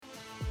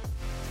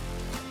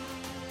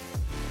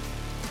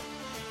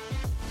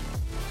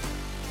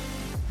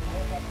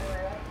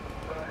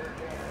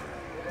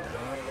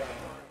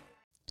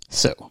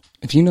So,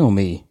 if you know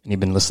me and you've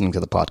been listening to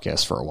the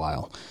podcast for a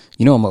while,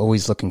 you know I'm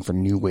always looking for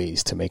new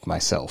ways to make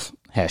myself,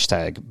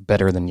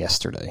 #better than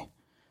yesterday.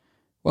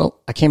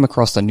 Well, I came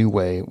across a new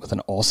way with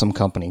an awesome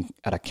company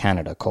out of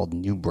Canada called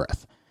New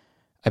Breath.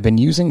 I've been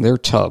using their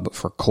tub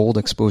for cold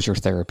exposure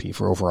therapy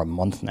for over a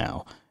month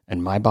now,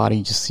 and my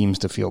body just seems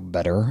to feel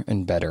better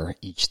and better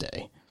each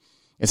day.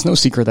 It's no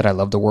secret that I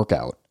love to work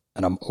out,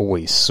 and I'm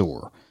always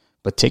sore,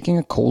 but taking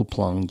a cold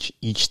plunge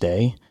each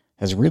day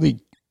has really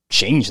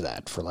changed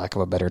that, for lack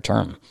of a better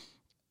term.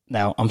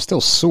 Now, I'm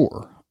still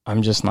sore.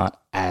 I'm just not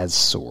as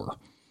sore.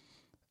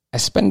 I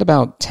spend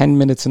about 10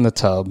 minutes in the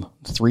tub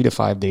 3 to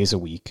 5 days a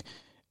week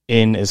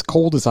in as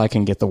cold as I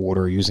can get the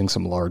water using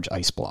some large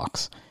ice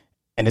blocks.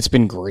 And it's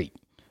been great.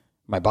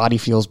 My body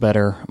feels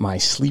better, my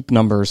sleep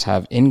numbers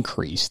have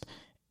increased,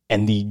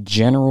 and the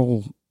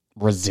general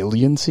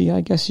resiliency, I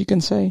guess you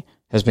can say,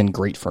 has been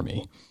great for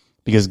me.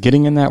 Because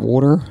getting in that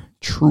water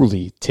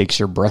truly takes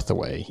your breath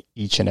away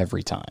each and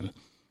every time.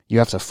 You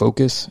have to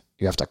focus,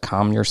 you have to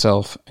calm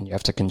yourself, and you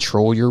have to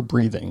control your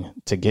breathing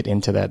to get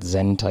into that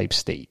Zen-type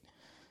state.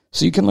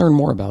 So you can learn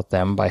more about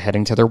them by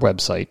heading to their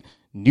website,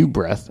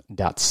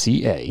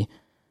 newbreath.ca,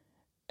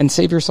 and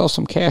save yourself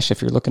some cash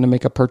if you're looking to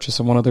make a purchase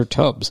of one of their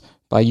tubs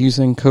by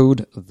using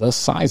code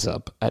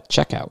THESIZEUP at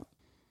checkout.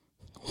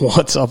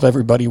 What's up,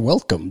 everybody?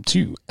 Welcome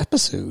to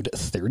episode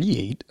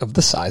 38 of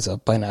The Size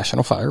Up by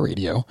National Fire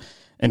Radio.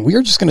 And we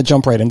are just going to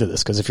jump right into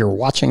this because if you're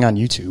watching on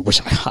YouTube,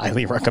 which I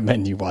highly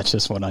recommend you watch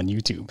this one on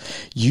YouTube,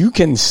 you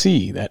can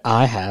see that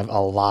I have a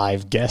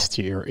live guest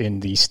here in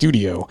the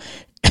studio,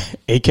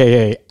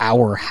 aka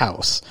our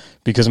house,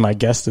 because my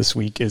guest this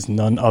week is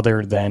none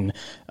other than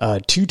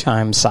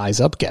two-time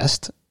Size Up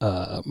guest,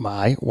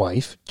 my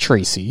wife,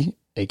 Tracey,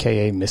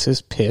 aka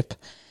Mrs. Pip,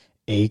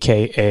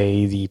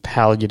 aka the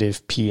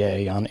palliative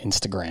PA on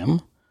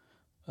Instagram,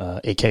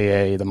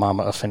 aka the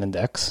Mama of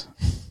Finindex.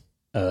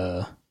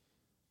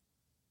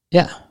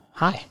 Yeah.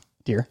 Hi,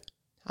 dear.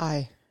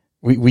 Hi.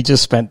 We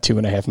just spent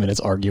 2.5 minutes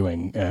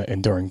arguing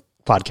and during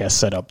podcast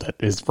setup that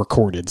is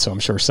recorded, so I'm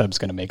sure Seb's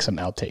going to make some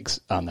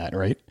outtakes on that,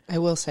 right? I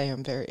will say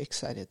I'm very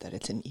excited that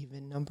it's an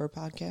even number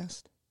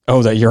podcast.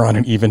 Oh, that you're on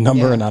an even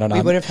number and not an odd?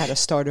 We would have had to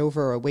start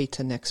over or wait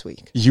till next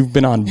week. You've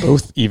been on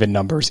both even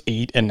numbers,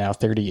 8 and now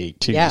 38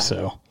 too. Yeah.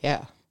 So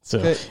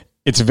Good.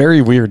 It's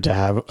very weird to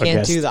have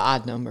Can't do the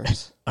odd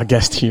numbers. A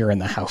guest here in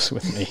the house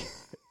with me.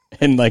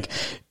 And like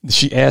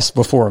she asked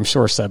before, I'm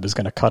sure Seb is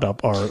going to cut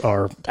up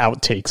our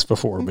outtakes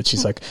before, but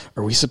she's like,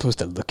 are we supposed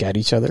to look at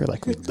each other?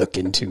 Like we look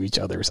into each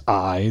other's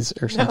eyes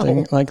or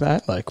something like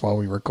that? Like while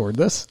we record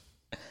this?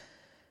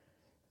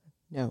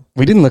 No.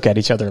 We didn't look at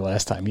each other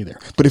last time either.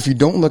 But if you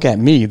don't look at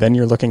me, then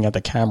you're looking at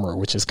the camera,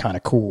 which is kind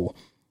of cool,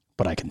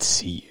 but I can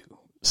see you.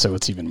 So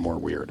it's even more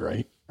weird,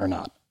 right? Or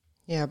not?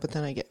 Yeah, but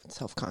then I get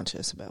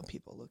self-conscious about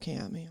people looking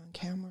at me on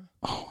camera.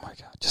 Oh my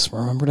God. Just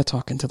remember to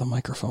talk into the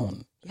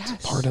microphone. Yes.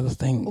 It's part of the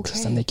thing,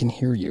 because then they can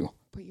hear you.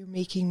 But you're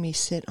making me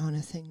sit on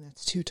a thing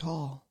that's too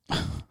tall.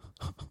 I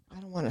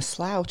don't want to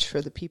slouch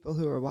for the people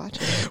who are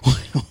watching.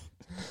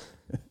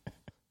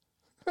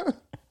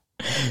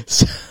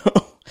 So this is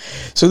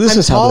how this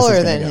is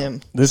taller than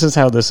him. This is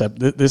how this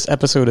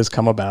episode has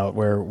come about,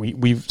 where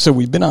we've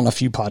been on a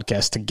few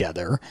podcasts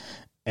together,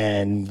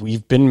 and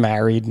we've been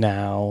married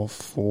now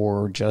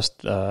for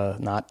just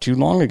not too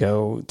long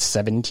ago,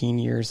 17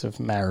 years of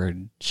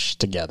marriage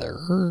together,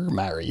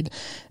 married.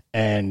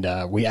 And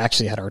we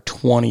actually had our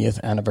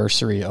 20th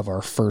anniversary of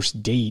our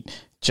first date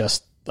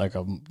just like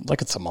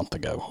it's a month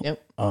ago. Yep.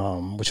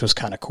 Which was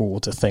kind of cool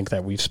to think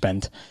that we've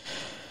spent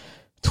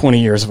 20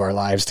 years of our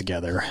lives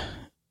together.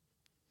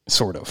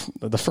 Sort of.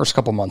 The first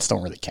couple months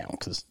don't really count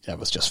because that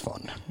was just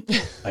fun,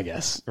 I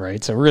guess,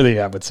 right? So really,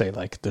 I would say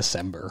like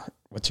December.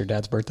 What's your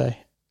dad's birthday?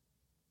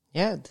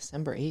 Yeah,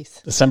 December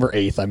 8th. December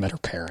 8th, I met her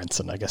parents,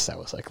 and I guess that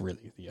was like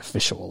really the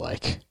official,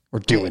 like, we're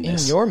doing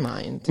this. In your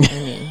mind, I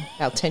mean,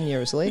 about 10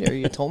 years later,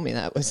 you told me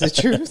that was the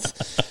truth.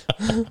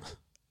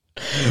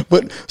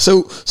 But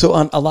so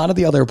on a lot of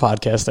the other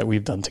podcasts that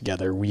we've done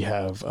together, we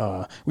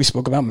have, we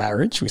spoke about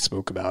marriage, we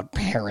spoke about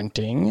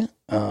parenting.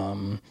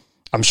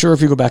 I'm sure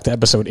if you go back to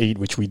episode 8,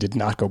 which we did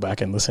not go back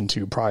and listen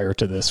to prior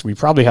to this, we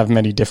probably have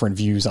many different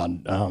views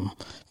on,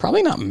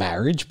 probably not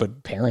marriage,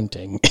 but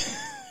parenting,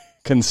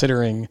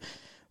 considering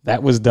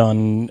that was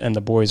done and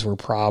the boys were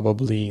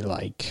probably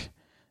like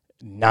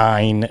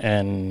 9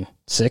 and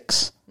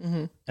 6.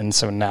 Mm-hmm. And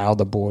so now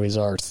the boys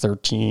are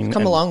 13.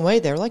 Come a long way.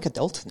 They're like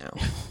adults now.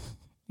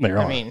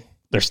 I mean,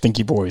 they're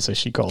stinky boys, as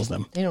she calls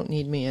them. They don't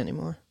need me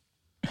anymore.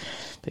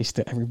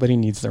 Everybody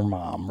needs their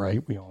mom,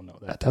 right? We all know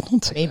that.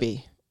 Don't say maybe.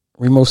 That.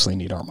 We mostly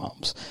need our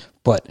moms,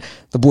 but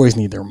the boys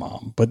need their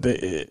mom. But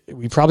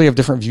we probably have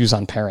different views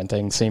on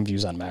parenting, same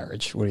views on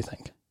marriage. What do you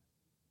think?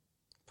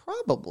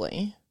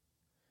 Probably.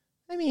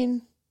 I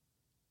mean,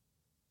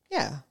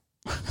 yeah.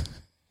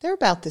 They're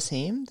about the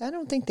same. I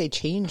don't think they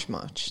change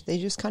much. They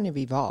just kind of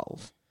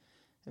evolve.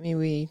 I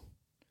mean,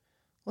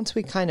 once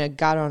we kind of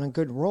got on a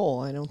good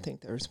roll, I don't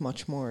think there's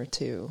much more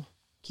to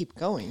keep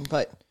going.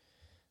 But,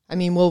 I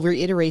mean, we'll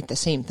reiterate the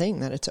same thing,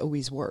 that it's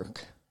always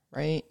work,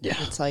 right? Yeah.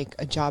 It's like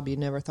a job you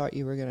never thought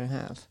you were going to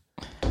have.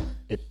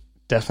 It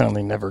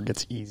definitely never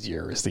gets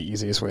easier is the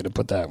easiest way to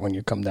put that when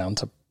you come down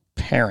to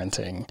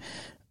parenting.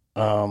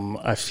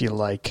 I feel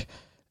like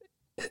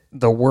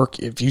the work,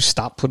 if you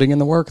stop putting in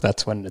the work,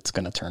 that's when it's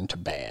going to turn to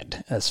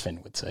bad, as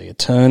Finn would say. It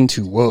turned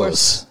to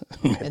worse.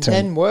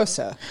 Then worse.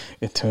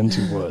 It turned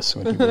to worse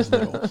when he was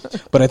little.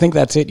 But I think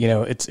that's it.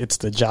 It's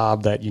the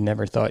job that you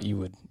never thought you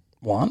would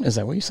want. Is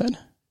that what you said?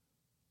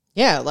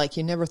 Yeah, like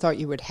you never thought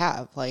you would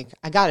have. Like,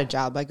 I got a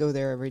job. I go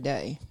there every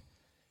day.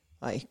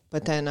 Like,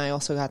 but then I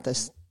also got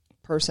this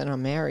person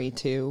I'm married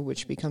to,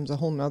 which becomes a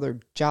whole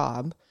nother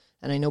job.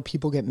 And I know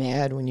people get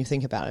mad when you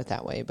think about it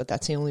that way, but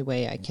that's the only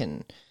way I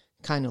can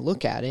kind of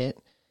look at it.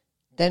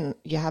 Then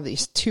you have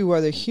these two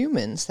other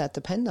humans that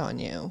depend on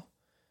you.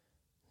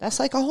 That's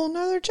like a whole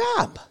nother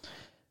job.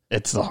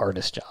 It's the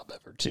hardest job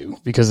ever too,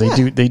 because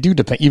they do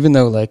depend, even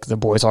though like the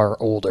boys are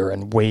older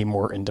and way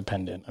more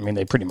independent. I mean,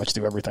 they pretty much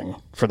do everything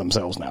for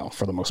themselves now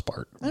for the most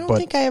part. I don't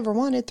think I ever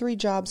wanted 3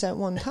 jobs at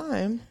one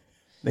time.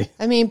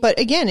 But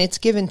again, it's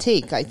give and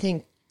take. I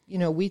think,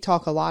 we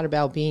talk a lot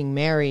about being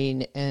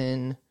married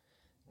and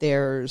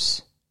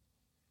it's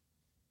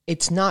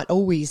not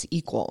always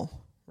equal,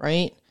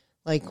 right?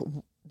 Like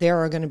there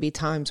are going to be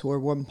times where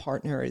one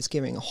partner is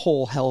giving a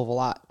whole hell of a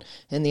lot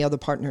and the other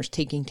partner is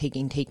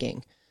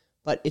taking.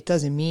 But it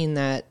doesn't mean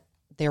that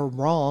they're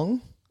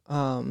wrong.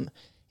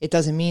 It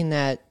doesn't mean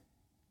that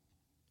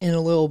in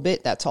a little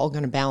bit that's all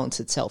going to balance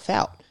itself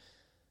out.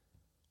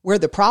 Where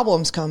the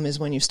problems come is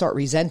when you start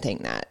resenting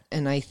that.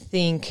 And I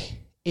think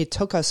it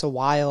took us a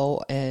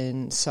while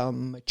and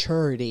some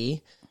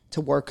maturity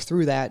to work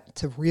through that,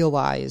 to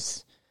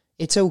realize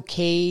it's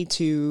okay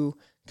to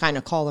kind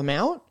of call them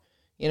out.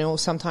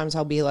 Sometimes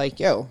I'll be like,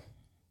 yo,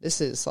 this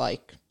is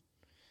like,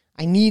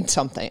 I need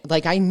something.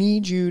 Like, I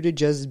need you to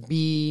just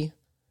be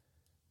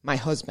my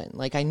husband.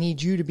 Like, I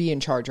need you to be in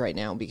charge right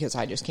now because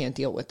I just can't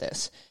deal with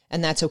this.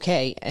 And that's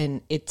okay.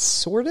 And it's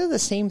sort of the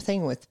same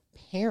thing with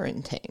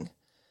parenting.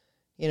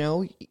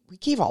 We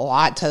gave a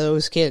lot to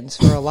those kids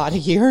for a lot of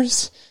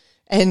years.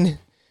 And,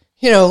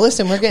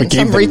 listen, we're getting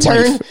some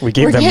return. We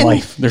gave them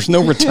life. There's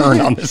no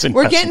return on this investment.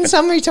 We're getting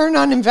some return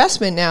on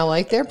investment now.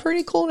 Like, they're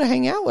pretty cool to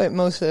hang out with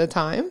most of the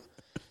time.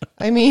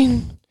 I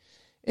mean,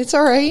 it's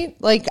all right.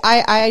 Like,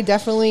 I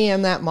definitely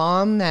am that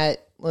mom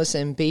that,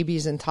 listen,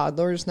 babies and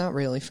toddlers, not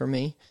really for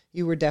me.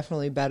 You were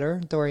definitely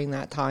better during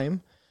that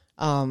time.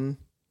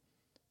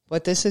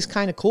 But this is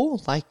kind of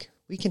cool. Like,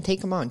 we can take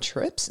them on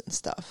trips and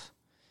stuff.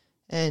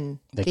 And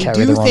they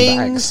do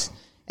things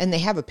and they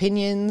have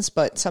opinions,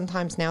 but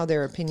sometimes now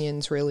their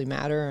opinions really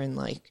matter. And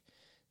like,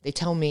 they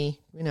tell me,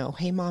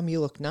 hey, Mom, you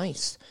look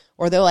nice.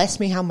 Or they'll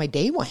ask me how my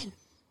day went.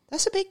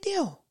 That's a big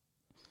deal.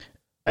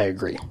 I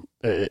agree.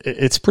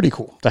 It's pretty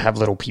cool to have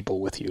little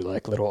people with you,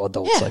 like little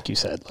adults, like you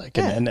said, like,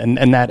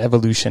 and that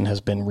evolution has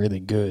been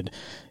really good,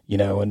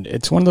 and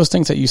it's one of those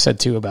things that you said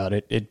too about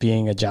it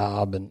being a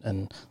job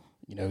and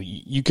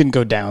you can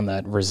go down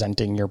that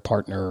resenting your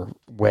partner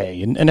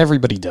way and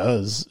everybody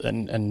does.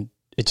 And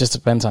it just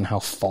depends on how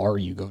far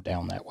you go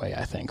down that way,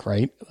 I think,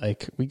 right?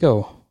 Like we've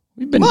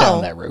been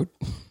down that road.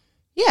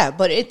 Yeah,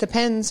 but it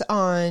depends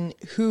on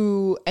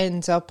who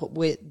ends up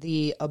with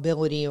the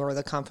ability or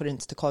the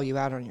confidence to call you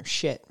out on your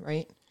shit,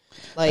 right?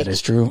 Like, that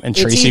is true. And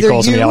Tracey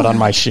calls me out on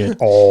my shit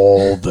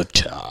all the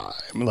time,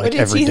 like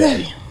every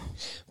day.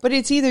 But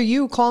it's either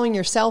you calling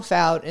yourself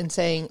out and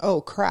saying,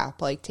 oh,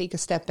 crap, like take a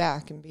step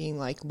back and being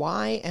like,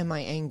 why am I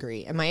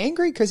angry? Am I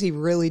angry because he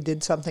really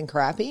did something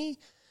crappy?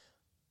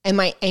 Am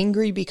I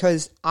angry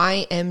because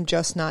I am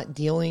just not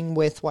dealing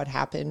with what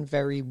happened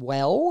very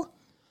well?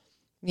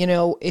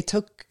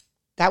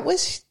 That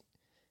was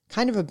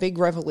kind of a big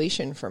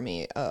revelation for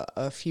me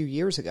a few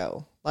years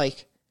ago.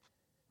 Like,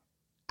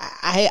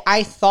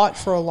 I thought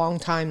for a long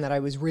time that I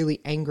was really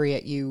angry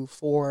at you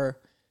for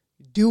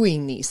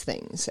doing these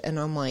things. And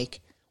I'm like,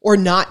 or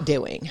not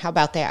doing. How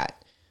about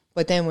that?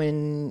 But then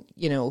when,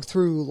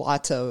 through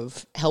lots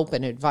of help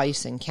and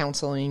advice and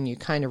counseling, you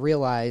kind of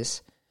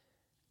realize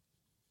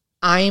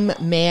I'm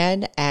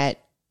mad at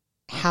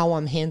how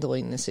I'm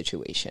handling the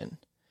situation.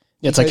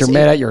 Yeah, it's like you're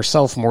mad at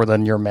yourself more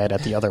than you're mad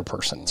at the other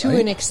person. To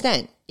an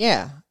extent,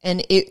 yeah.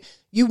 And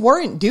you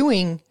weren't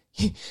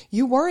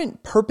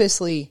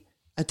purposely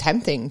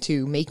attempting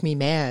to make me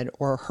mad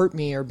or hurt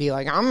me or be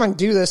like, I'm going to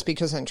do this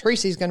because then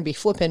Tracey's going to be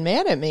flipping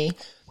mad at me.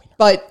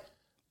 But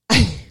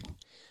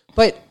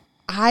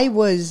I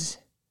was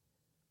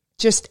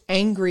just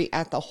angry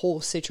at the whole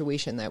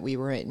situation that we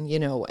were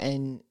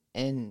in,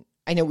 and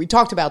I know we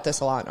talked about this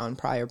a lot on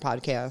prior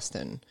podcasts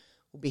and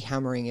we'll be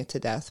hammering it to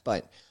death,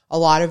 but a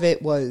lot of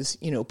it was,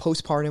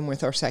 postpartum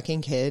with our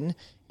second kid,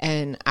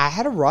 and I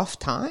had a rough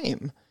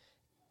time.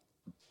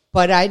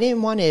 But I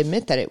didn't want to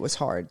admit that it was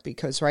hard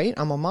because, right,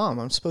 I'm a mom.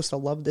 I'm supposed to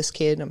love this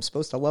kid. I'm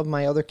supposed to love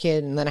my other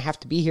kid, and then I have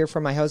to be here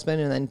for my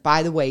husband, and then,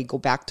 by the way, go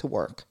back to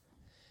work.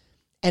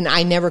 And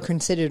I never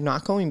considered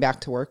not going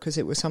back to work because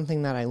it was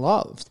something that I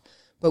loved.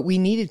 But we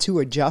needed to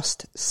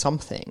adjust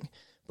something.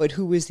 But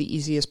who was the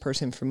easiest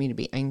person for me to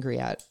be angry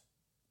at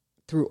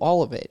through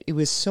all of it? It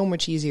was so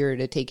much easier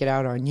to take it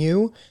out on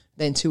you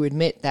than to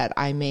admit that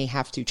I may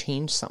have to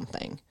change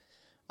something.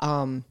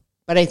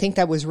 But I think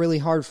that was really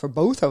hard for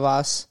both of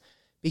us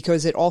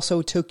because it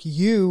also took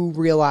you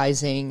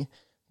realizing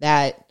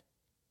that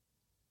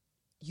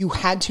you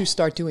had to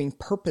start doing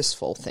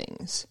purposeful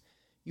things.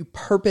 You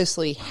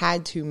purposely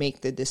had to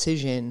make the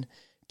decision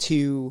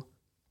to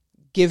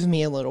give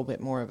me a little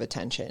bit more of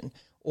attention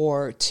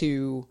or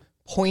to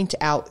point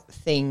out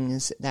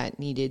things that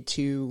needed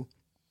to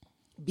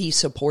be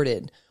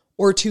supported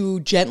or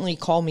to gently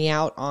call me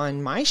out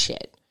on my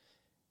shit.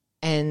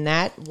 And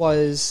that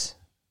was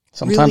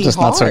sometimes really it's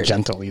hard. Not so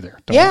gentle either.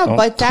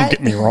 Don't get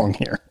me wrong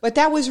here. But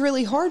that was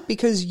really hard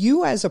because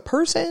you as a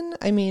person,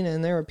 I mean,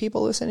 and there are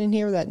people listening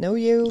here that know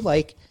you,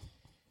 like,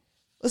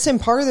 listen,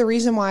 part of the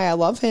reason why I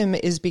love him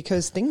is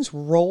because things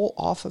roll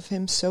off of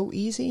him so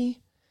easy.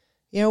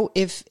 You know,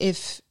 if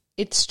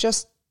it's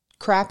just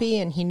crappy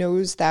and he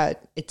knows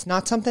that it's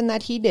not something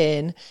that he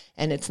did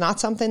and it's not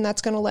something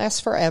that's going to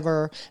last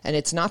forever and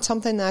it's not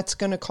something that's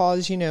going to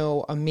cause, you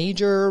know, a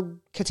major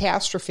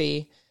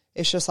catastrophe,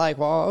 it's just like,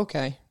 well,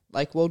 okay,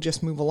 like we'll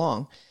just move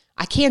along.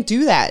 I can't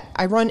do that.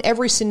 I run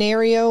every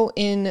scenario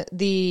in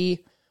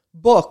the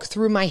book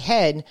through my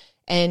head,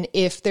 and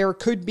if there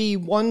could be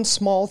one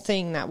small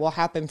thing that will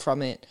happen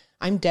from it,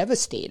 I'm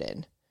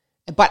devastated.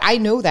 But I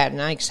know that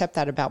and I accept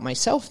that about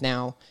myself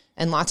now.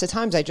 And lots of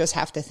times I just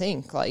have to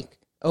think like,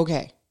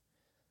 okay,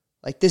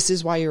 like this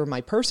is why you're my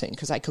person.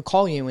 Because I could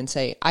call you and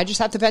say, I just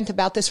have to vent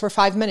about this for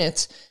 5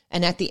 minutes.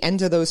 And at the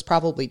end of those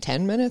probably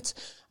 10 minutes,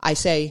 I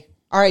say,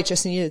 all right,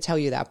 just needed to tell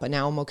you that. But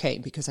now I'm okay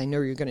because I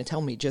know you're going to tell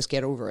me, just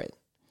get over it.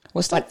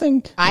 What's that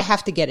thing? I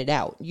have to get it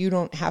out. You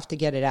don't have to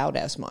get it out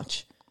as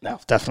much. No,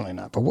 definitely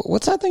not. But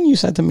what's that thing you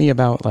said to me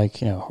about,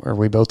 like, you know, or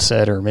we both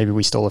said, or maybe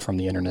we stole it from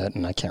the internet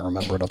and I can't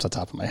remember it off the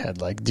top of my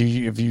head. Like,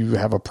 if you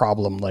have a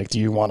problem, like, do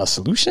you want a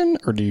solution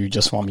or do you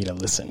just want me to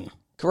listen?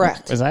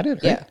 Correct. Is that it?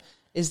 Right? Yeah.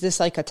 Is this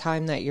like a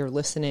time that you're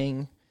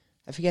listening?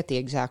 I forget the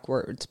exact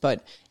words,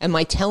 but am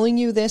I telling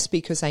you this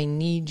because I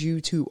need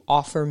you to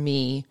offer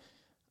me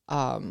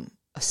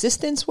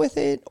assistance with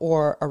it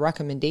or a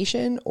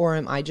recommendation, or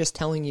am I just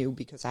telling you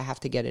because I have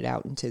to get it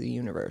out into the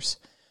universe?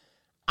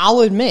 I'll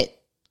admit,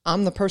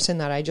 I'm the person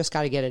that I just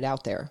got to get it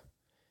out there.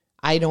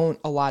 I don't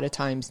a lot of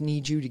times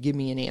need you to give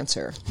me an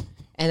answer.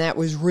 And that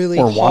was really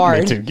hard. Or want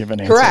me to give an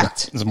answer.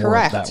 Correct. It's more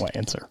of that way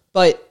answer.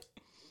 But,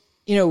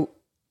 you know,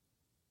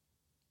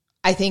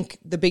 I think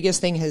the biggest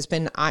thing has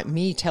been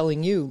me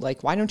telling you,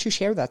 like, why don't you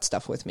share that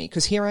stuff with me?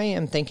 Because here I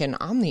am thinking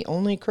I'm the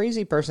only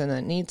crazy person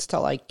that needs to,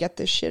 like, get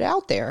this shit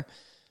out there.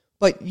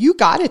 But you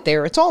got it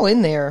there. It's all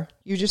in there.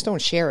 You just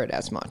don't share it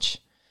as much.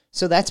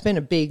 So that's been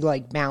a big,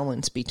 like,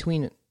 balance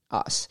between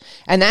us.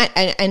 And that,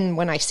 and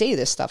when I say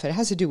this stuff, it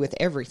has to do with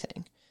everything.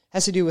 It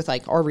has to do with,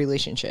 like, our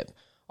relationship,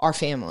 our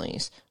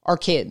families, our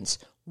kids,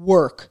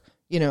 work,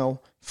 you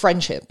know,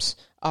 friendships,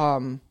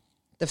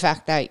 the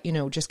fact that, you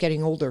know, just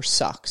getting older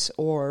sucks,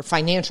 or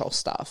financial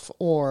stuff,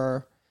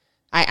 or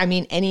I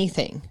mean,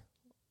 anything.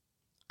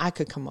 I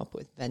could come up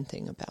with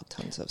venting about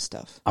tons of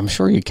stuff. I'm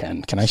sure you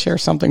can. Can I share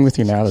something with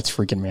you now that's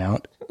freaking me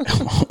out?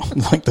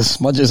 Like the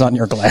smudges on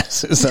your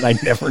glasses that I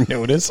never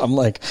notice. I'm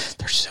like,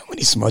 there's so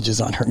many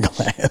smudges on her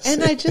glasses.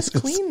 And I just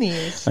cleaned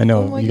these. I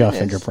know you got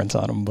fingerprints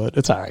on them, but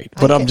it's all right.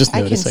 But I'm just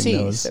noticing I can see,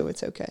 those. so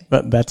it's okay.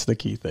 That's the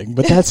key thing.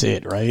 But that's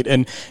it, right?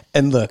 And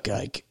look,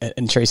 like,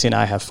 and Tracey and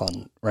I have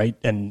fun, right?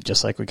 And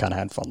just like we kind of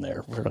had fun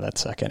there for that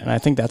second. And I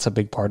think that's a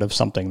big part of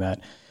something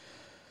that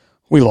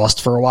we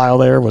lost for a while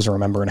there, was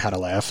remembering how to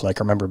laugh.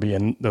 Like, I remember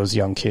being those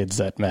young kids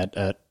that met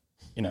at,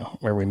 you know,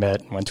 where we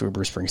met and went to a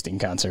Bruce Springsteen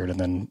concert and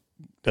then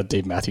a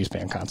Dave Matthews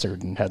Band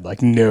concert and had,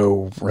 like,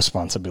 no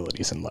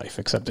responsibilities in life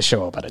except to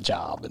show up at a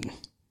job.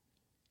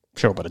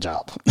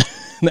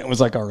 That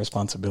was, like, our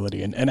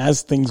responsibility. And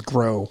as things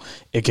grow,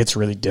 it gets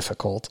really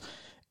difficult.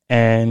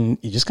 And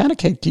you just kind of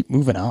keep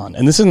moving on.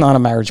 And this is not a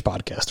marriage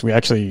podcast. We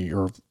actually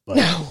are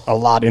a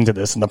lot into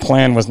this. And the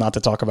plan was not to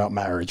talk about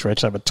marriage. We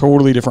actually have a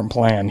totally different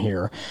plan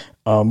here.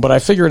 But I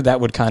figured that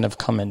would kind of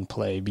come in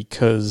play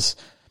because...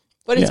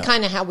 But it's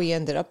kind of how we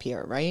ended up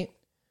here, right?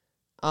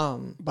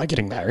 By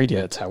getting married,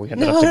 yeah, it's how we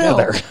ended up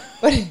together.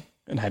 But,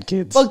 and had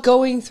kids. But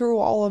going through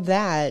all of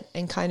that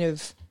and kind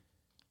of...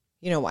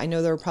 You know, I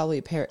know there are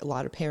probably a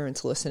lot of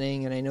parents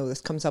listening, and I know this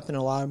comes up in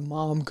a lot of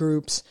mom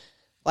groups.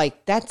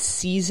 Like, that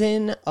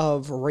season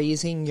of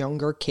raising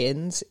younger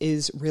kids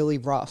is really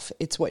rough.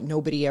 It's what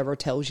nobody ever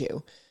tells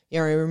you. You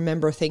know, I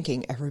remember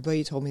thinking,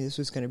 everybody told me this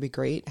was going to be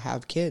great,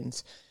 have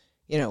kids.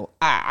 You know,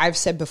 I've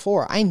said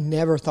before, I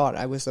never thought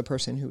I was the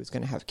person who was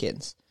going to have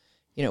kids.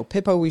 You know,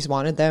 Pip always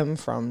wanted them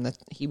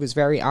he was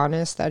very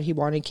honest that he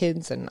wanted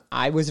kids, and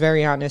I was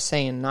very honest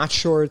saying, not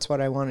sure it's what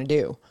I want to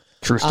do.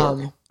 True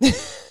story.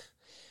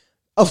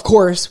 Of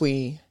course,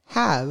 we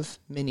have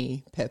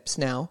mini Pips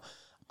now.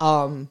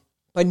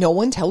 But no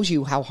one tells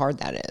you how hard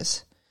that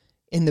is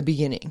in the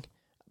beginning,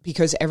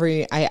 because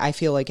I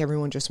feel like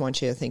everyone just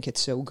wants you to think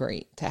it's so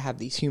great to have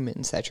these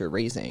humans that you're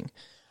raising.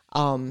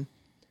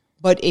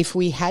 But if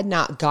we had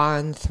not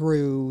gone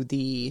through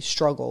the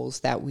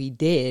struggles that we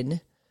did,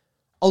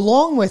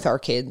 along with our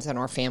kids and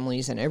our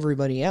families and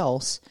everybody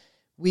else,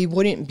 we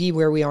wouldn't be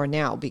where we are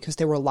now, because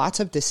there were lots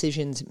of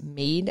decisions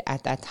made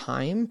at that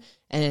time.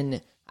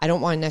 And I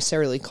don't want to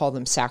necessarily call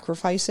them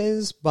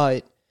sacrifices,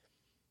 but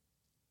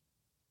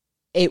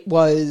it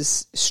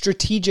was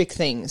strategic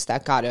things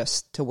that got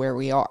us to where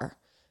we are.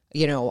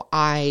 You know,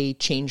 I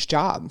changed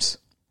jobs.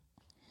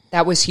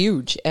 That was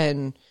huge.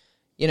 And,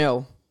 you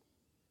know,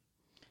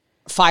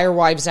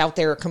 firewives out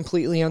there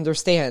completely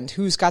understand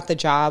who's got the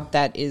job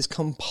that is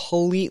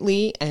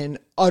completely and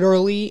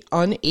utterly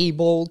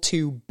unable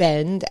to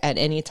bend at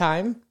any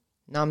time.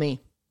 Not me.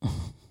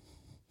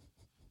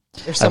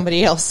 There's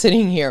somebody else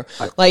sitting here.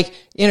 Like,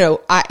 you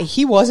know,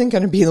 he wasn't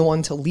going to be the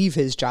one to leave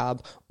his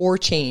job or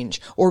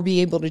change or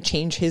be able to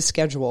change his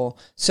schedule.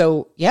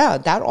 So, yeah,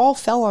 that all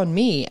fell on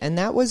me. And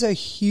that was a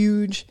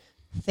huge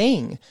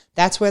thing.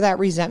 That's where that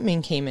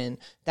resentment came in.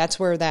 That's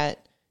where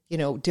that, you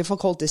know,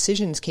 difficult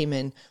decisions came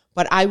in.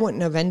 But I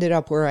wouldn't have ended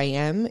up where I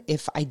am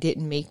if I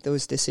didn't make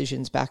those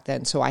decisions back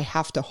then. So I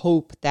have to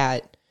hope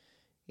that,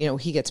 you know,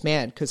 he gets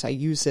mad, because I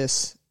use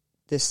this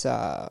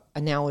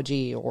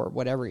analogy or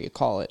whatever you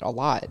call it a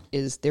lot,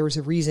 is there's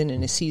a reason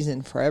and a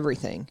season for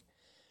everything.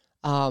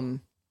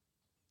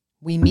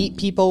 We meet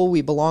people,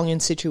 we belong in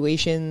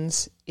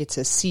situations. It's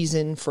a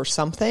season for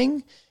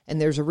something,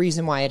 and there's a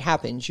reason why it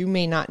happens. You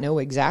may not know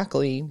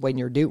exactly when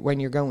you're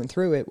going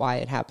through it why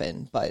it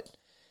happened, but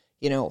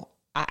you know,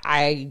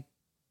 I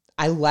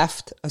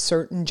left a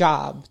certain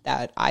job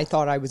that I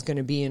thought I was going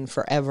to be in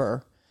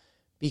forever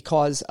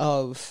because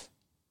of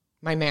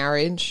my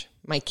marriage,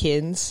 my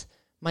kids,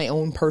 my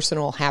own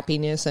personal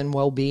happiness and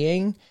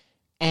well-being.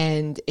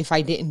 And if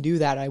I didn't do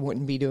that, I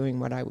wouldn't be doing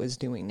what I was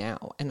doing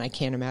now. And I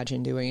can't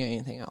imagine doing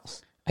anything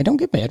else. I don't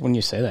get mad when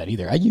you say that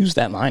either. I use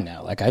that line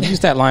now. Like, I've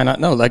used that line.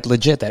 No, like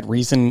legit, that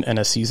reason and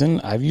a season.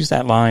 I've used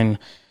that line,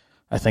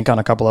 I think, on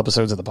a couple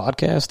episodes of the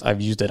podcast.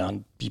 I've used it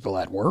on people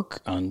at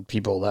work, on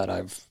people that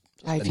I've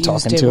been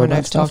talking to when about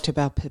I've stuff. talked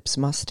about Pip's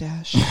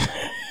mustache.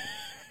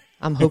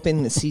 I'm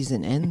hoping the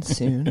season ends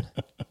soon.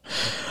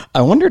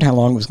 I wondered how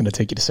long it was going to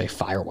take you to say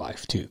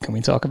firewife, too. Can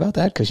we talk about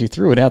that? Because you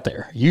threw it out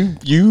there.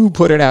 You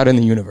put it out in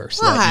the universe.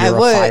 That you're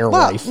a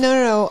firewife.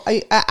 Well,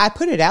 no. I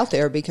put it out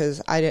there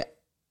because I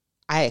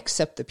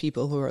accept the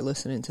people who are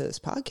listening to this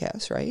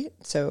podcast, right?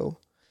 So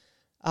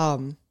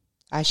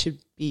I should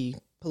be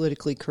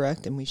politically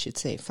correct, and we should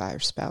say fire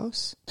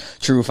spouse.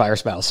 True, fire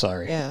spouse,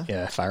 sorry.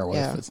 Yeah, firewife.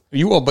 Yeah.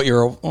 You will, but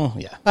you're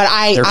yeah.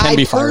 But there can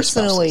be personally fire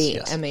spouses,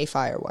 yes. am a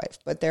firewife,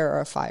 but there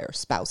are fire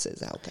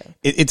spouses out there.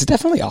 It's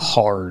definitely a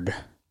hard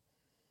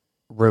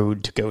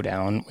road to go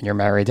down when you're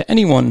married to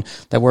anyone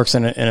that works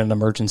in an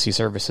emergency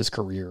services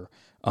career.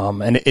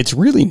 And it's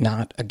really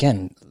not,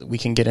 again, we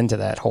can get into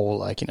that whole,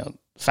 like, you know,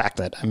 fact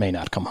that I may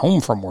not come home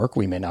from work.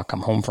 We may not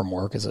come home from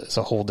work is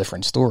a whole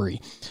different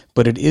story.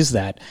 But it is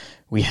that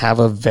we have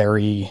a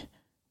very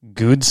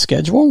good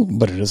schedule,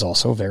 but it is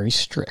also very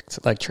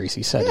strict. Like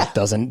Tracey said, It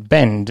doesn't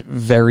bend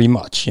very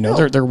much. You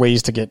know, there are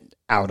ways to get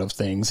out of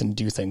things and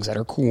do things that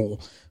are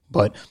cool.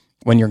 But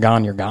when you're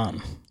gone, you're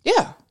gone.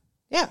 Yeah.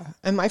 Yeah.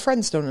 And my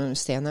friends don't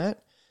understand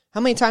that.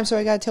 How many times do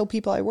I got to tell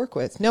people I work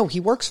with? No, he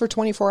works for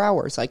 24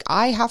 hours. Like,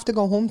 I have to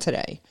go home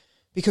today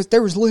because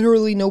there was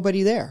literally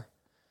nobody there.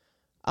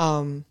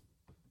 I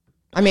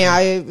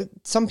mean,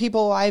 some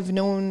people I've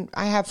known,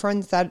 I have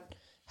friends that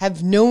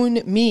have known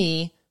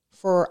me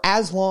for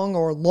as long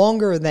or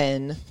longer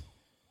than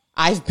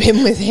I've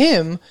been with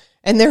him,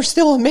 and they're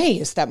still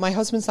amazed that my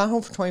husband's not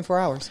home for 24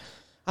 hours.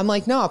 I'm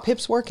like, no,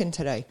 Pip's working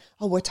today.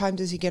 Oh, what time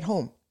does he get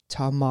home?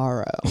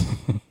 Tomorrow.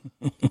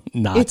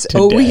 It's today.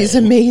 Always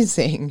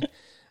amazing.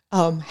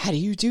 How do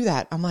you do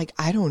that? I'm like,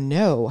 I don't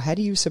know. How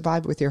do you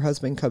survive with your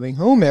husband coming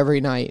home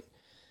every night?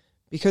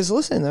 Because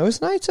listen, those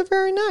nights are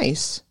very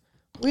nice.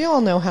 We all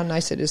know how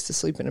nice it is to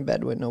sleep in a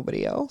bed with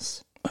nobody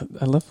else.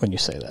 I love when you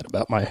say that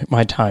about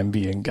my time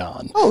being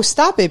gone. Oh,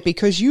 stop it,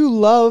 because you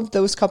loved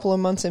those couple of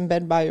months in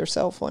bed by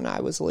yourself when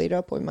I was laid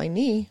up with my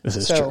knee. This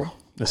is true.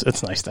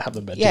 It's nice to have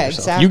the bed to yourself.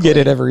 Exactly. You get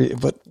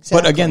it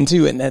but again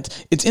too, and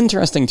it's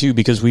interesting too,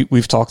 because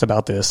we've talked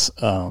about this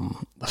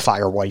the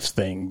fire wife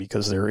thing,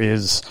 because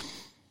there's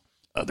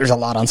a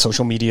lot on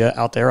social media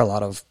out there, a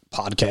lot of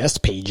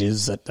podcast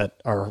pages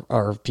that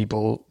are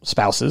people,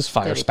 spouses,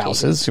 fire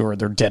spouses,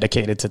 they're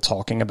dedicated to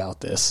talking about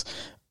this.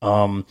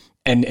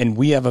 And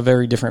we have a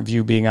very different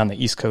view being on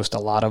the East Coast. A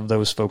lot of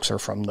those folks are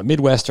from the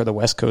Midwest or the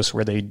West Coast,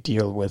 where they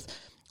deal with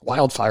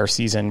wildfire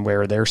season,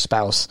 where their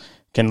spouse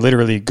can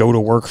literally go to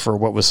work for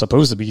what was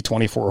supposed to be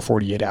 24 or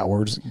 48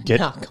 hours,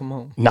 not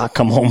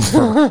come home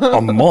for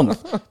a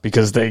month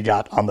because they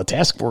got on the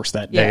task force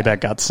that day that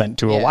got sent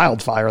to a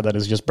wildfire that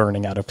is just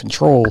burning out of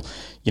control,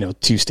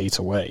 2 states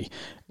away.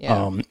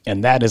 Yeah.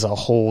 And that is a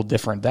whole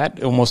different,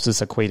 that almost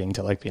is equating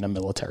to like being a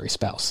military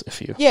spouse,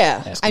 if you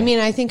ask me. I mean,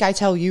 I think I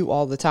tell you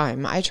all the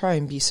time, I try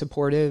and be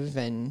supportive,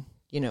 and,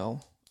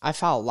 I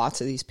follow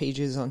lots of these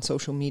pages on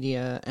social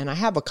media, and I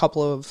have a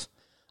couple of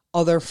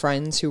other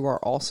friends who are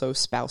also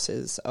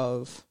spouses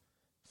of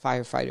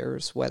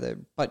firefighters,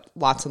 but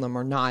lots of them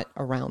are not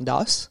around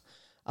us.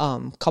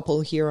 Couple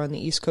here on the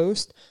East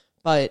Coast.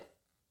 But,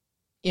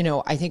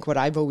 I think what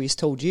I've always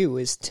told you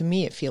is, to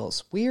me, it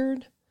feels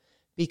weird.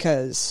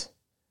 because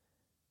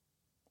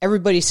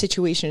everybody's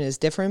situation is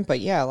different. But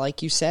yeah,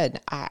 like you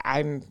said,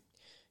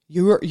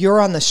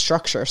 you're on the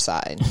structure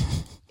side.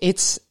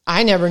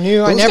 I never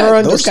knew. I never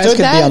understood those guys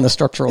that. could be on the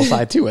structural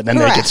side too, and then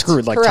they get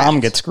screwed. Like Tom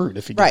gets screwed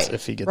if he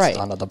gets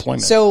on a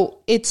deployment. So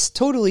it's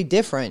totally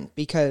different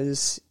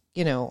because,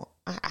 you know,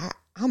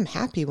 I'm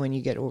happy when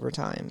you get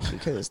overtime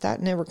because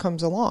that never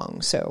comes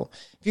along. So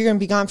if you're going to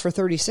be gone for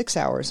 36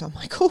 hours, I'm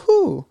like,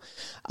 whoo.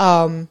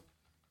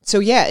 So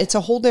yeah, it's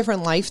a whole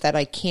different life that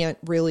I can't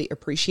really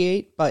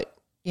appreciate, but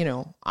you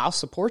know, I'll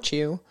support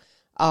you.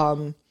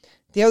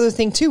 The other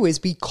thing too is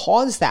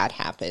because that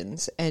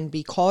happens and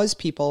because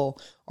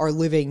people are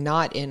living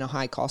not in a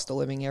high cost of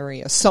living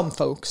area, some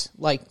folks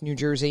like New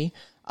Jersey,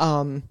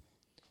 some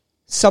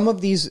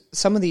of these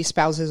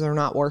spouses are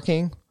not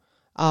working,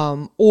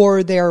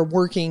 or they're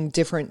working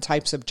different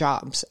types of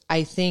jobs.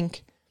 I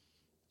think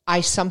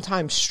I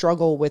sometimes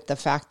struggle with the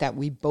fact that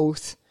we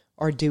both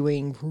are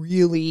doing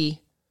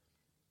really,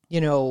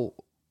 you know,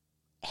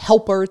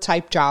 helper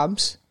type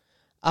jobs,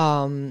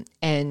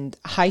 and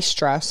high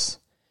stress.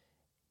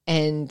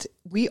 And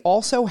we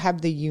also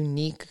have the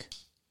unique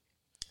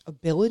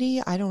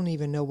ability, I don't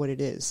even know what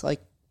it is,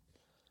 like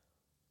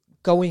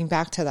going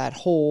back to that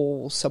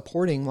whole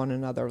supporting one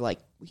another, like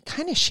we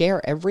kind of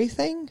share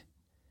everything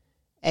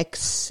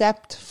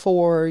except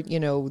for,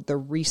 you know, the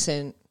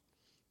recent,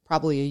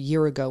 probably a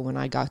year ago when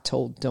I got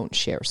told don't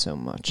share so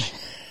much.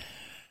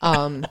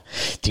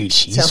 Dude,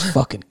 she's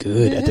fucking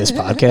good at this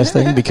podcast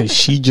thing because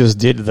she just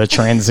did the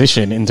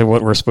transition into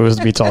what we're supposed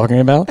to be talking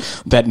about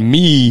that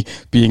me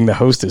being the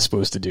host is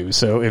supposed to do.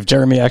 So if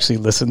Jeremy actually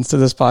listens to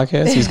this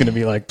podcast, he's going to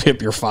be like,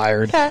 Pip, you're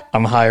fired.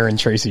 I'm hiring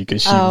Tracey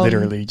because she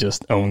literally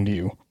just owned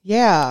you.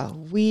 Yeah,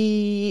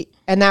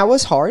 and that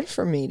was hard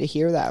for me to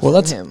hear that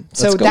from him.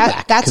 So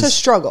that's a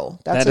struggle.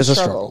 That is a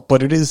struggle.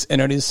 But it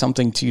is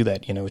something too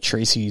that, you know,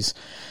 Tracey's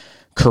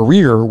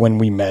career, when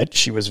we met,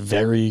 she was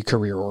very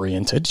career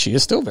oriented. She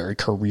is still very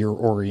career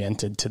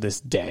oriented to this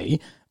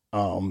day,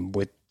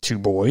 with 2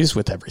 boys,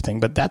 with everything.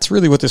 But that's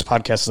really what this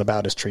podcast is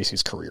about, is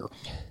Tracey's career,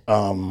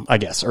 I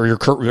guess, or your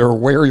career, or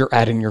where you're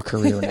at in your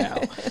career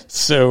now.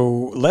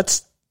 So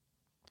let's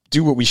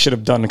do what we should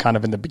have done kind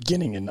of in the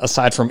beginning. And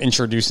aside from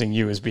introducing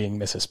you as being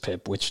Mrs.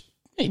 Pip, which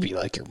may be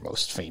like your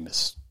most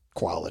famous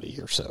quality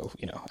or so,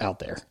 you know, out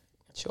there.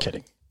 Sure.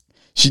 Kidding.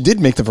 She did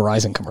make the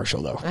Verizon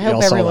commercial, though. I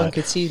hope everyone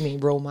could see me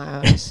roll my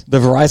eyes. The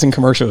Verizon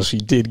commercial, she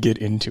did get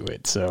into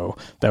it, so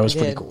that was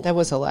pretty cool. That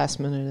was a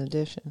last-minute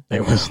addition.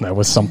 That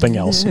was something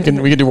else. We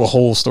could do a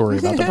whole story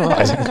about the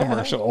Verizon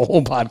commercial, a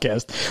whole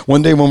podcast.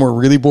 One day when we're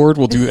really bored,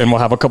 we'll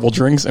have a couple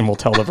drinks and we'll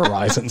tell the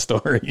Verizon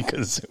story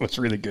because it was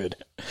really good.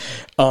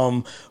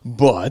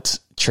 But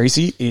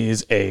Tracey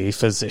is a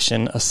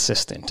physician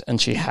assistant,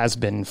 and she has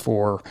been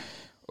for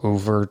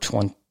over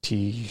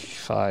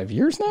 25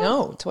 years now?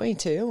 No,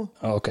 22.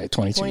 Oh, okay,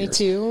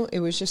 22 years. It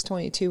was just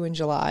 22 in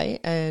July.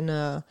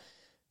 And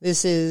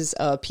this is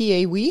PA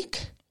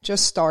week,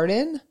 just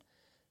started.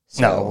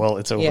 So, no, well,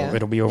 it's over. Yeah.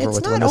 It'll be over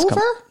with when this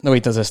comes. No,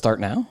 wait, does it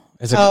start now?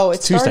 It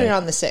started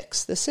on the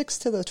 6th. The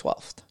 6th to the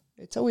 12th.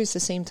 It's always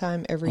the same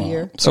time every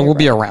year. So we'll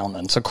be around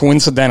then. So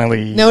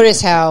coincidentally...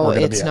 Notice how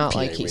it's not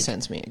like he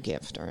sends me a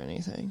gift or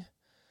anything.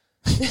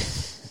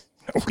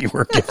 We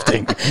were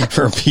gifting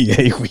for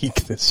PA week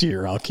this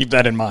year. I'll keep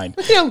that in mind.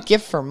 We don't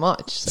gift for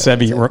much. So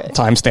Sebi,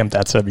 timestamp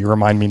that, Sebi.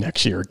 Remind me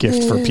next year.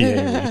 Gift for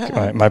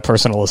PA week. My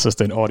personal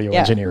assistant, audio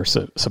engineer,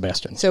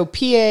 Sebastian. So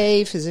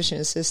PA, physician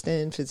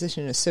assistant,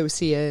 physician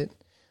associate,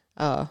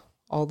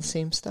 all the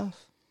same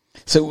stuff.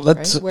 So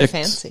let's... Right? We're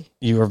fancy.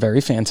 You are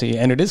very fancy.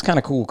 And it is kind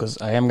of cool because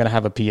I am going to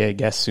have a PA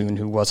guest soon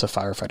who was a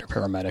firefighter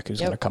paramedic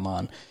who's going to come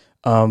on.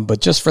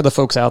 But just for the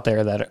folks out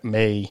there that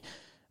may...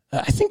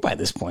 I think by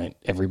this point,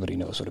 everybody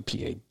knows what a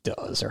PA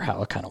does or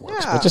how it kind of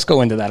works. Yeah. But just go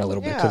into that a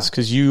little bit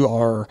because you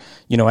are,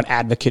 you know, an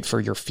advocate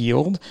for your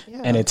field,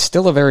 and it's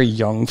still a very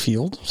young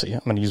field. So yeah,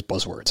 I'm going to use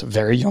buzzwords. A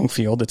very young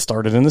field. It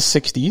started in the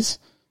 60s.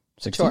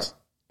 60s?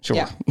 Sure.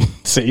 Yeah.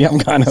 See, I'm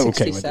kind of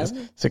okay with this.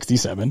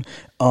 67.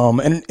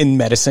 And in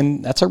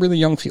medicine, that's a really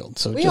young field.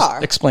 So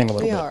explain a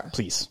little bit,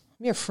 please.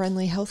 We're a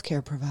friendly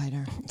healthcare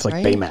provider. It's like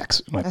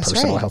Baymax, my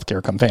personal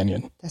healthcare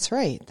companion. That's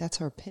right.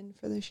 That's our pin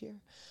for this year.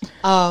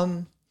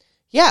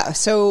 Yeah,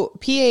 so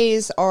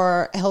PAs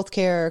are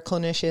healthcare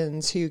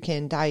clinicians who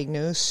can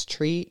diagnose,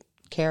 treat,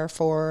 care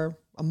for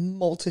a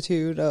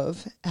multitude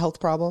of health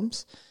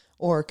problems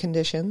or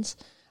conditions.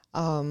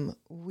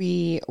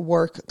 We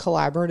work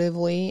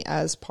collaboratively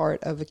as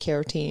part of a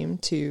care team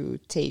to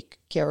take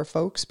care of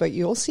folks, but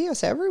you'll see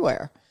us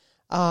everywhere.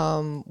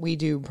 We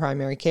do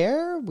primary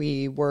care.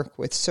 We work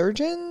with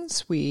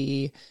surgeons.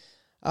 We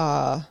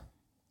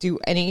do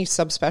any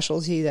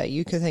subspecialty that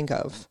you could think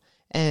of.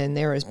 And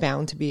there is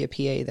bound to be a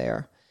PA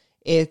there.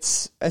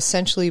 It's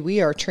essentially,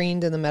 we are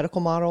trained in the medical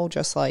model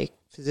just like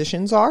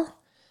physicians are.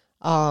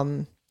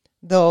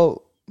 The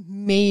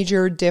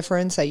major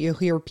difference that you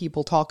hear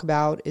people talk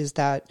about is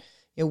that,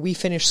 you know, we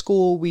finish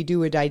school, we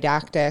do a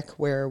didactic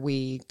where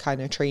we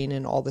kind of train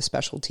in all the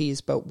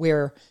specialties, but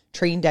we're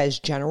trained as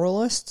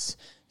generalists.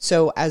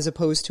 So as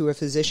opposed to a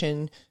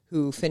physician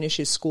who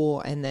finishes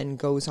school and then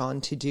goes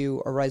on to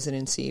do a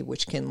residency,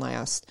 which can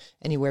last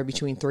anywhere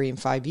between 3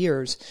 and 5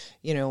 years,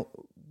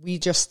 we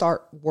just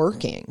start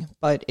working.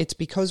 But it's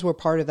because we're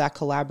part of that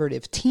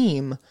collaborative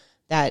team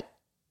that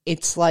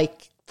it's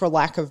like, for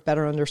lack of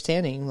better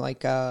understanding,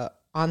 like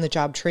on the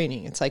job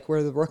training. It's like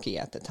we're the rookie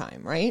at the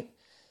time, right?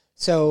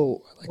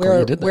 So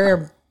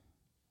we're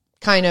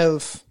kind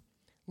of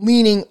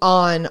leaning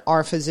on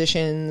our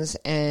physicians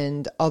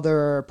and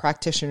other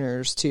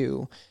practitioners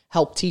to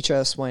help teach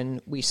us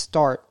when we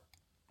start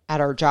at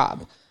our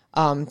job.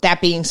 That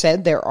being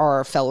said, there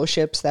are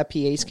fellowships that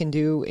PAs can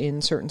do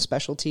in certain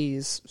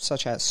specialties,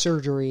 such as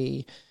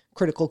surgery,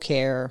 critical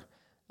care,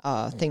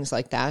 things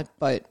like that.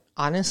 But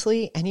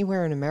honestly,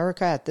 anywhere in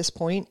America at this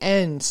point,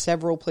 and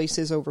several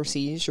places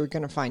overseas, you're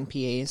going to find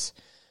PAs.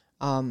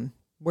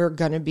 We're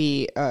going to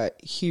be a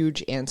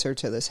huge answer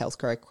to this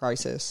healthcare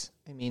crisis.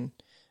 I mean,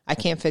 I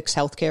can't fix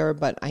healthcare,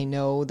 but I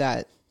know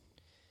that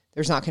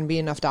there's not going to be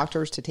enough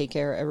doctors to take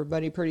care of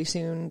everybody pretty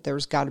soon.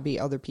 There's got to be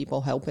other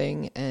people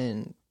helping,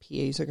 and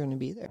PAs are going to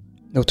be there.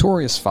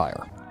 Notorious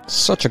Fire.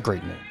 Such a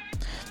great name.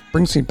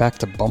 Brings me back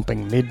to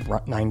bumping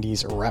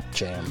mid-90s rap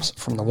jams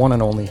from the one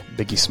and only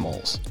Biggie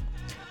Smalls.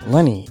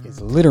 Lenny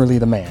is literally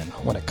the man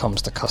when it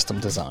comes to custom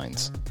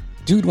designs.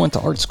 Dude went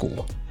to art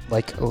school,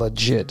 like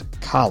legit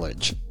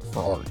college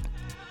for art.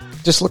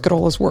 Just look at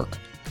all his work.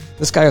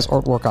 This guy has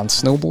artwork on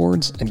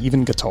snowboards and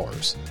even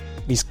guitars.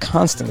 He's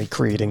constantly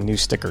creating new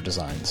sticker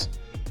designs.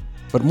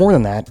 But more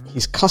than that,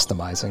 he's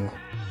customizing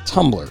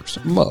tumblers,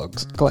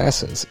 mugs,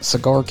 glasses,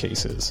 cigar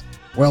cases.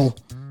 Well,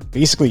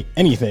 basically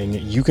anything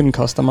you can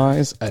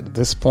customize at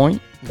this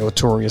point,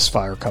 Notorious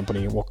Fire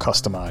Company will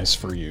customize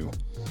for you.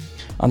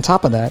 On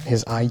top of that,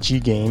 his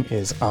IG game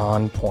is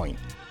on point.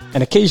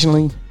 And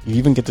occasionally, you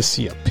even get to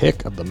see a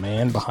pic of the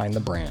man behind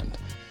the brand.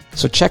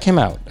 So check him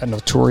out at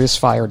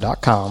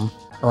notoriousfire.com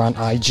or on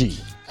IG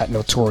at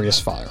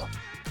notoriousfire.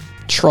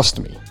 Trust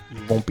me,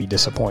 you won't be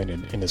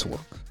disappointed in his work.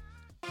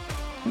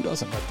 Who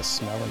doesn't like the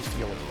smell and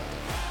feel of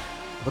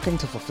leather? Looking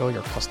to fulfill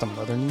your custom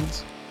leather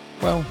needs?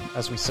 Well,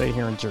 as we say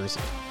here in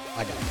Jersey,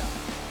 I got a guy.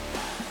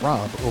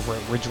 Rob over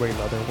at Ridgeway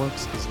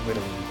Leatherworks is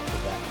literally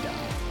that guy.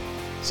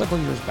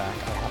 Several years back,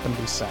 I happened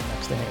to be sat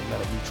next to him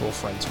at a mutual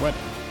friend's wedding,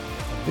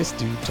 and this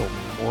dude told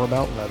me more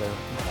about leather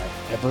than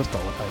I ever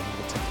thought I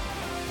needed to know.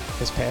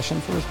 His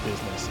passion for his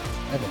business is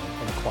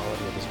evident in the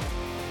quality of his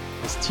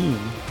work. His team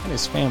and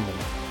his family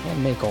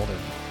can make all their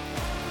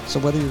need. So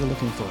whether you're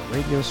looking for a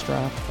radio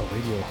strap, a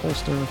radio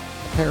holster,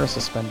 a pair of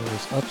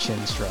suspenders, a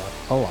chin strap,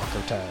 a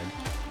locker tag,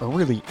 or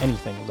really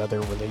anything leather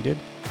related,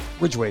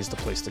 Ridgeway is the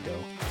place to go.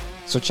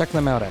 So check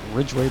them out at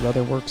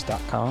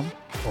ridgewayleatherworks.com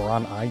or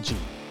on IG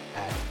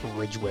at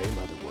Ridgeway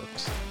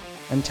Leatherworks.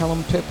 And tell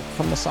them Pip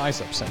from the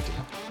Size Up sent you.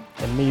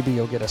 And maybe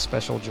you'll get a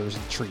special Jersey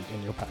treat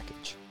in your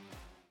package.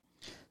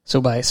 So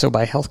by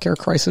healthcare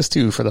crisis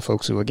too, for the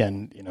folks who,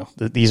 again,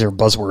 these are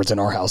buzzwords in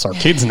our house. Our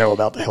kids know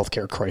about the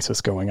healthcare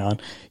crisis going on.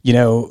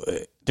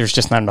 There's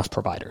just not enough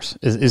providers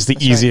is the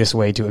easiest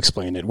way to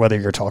explain it. Whether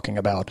you're talking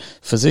about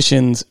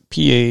physicians,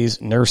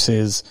 PAs,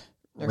 nurses,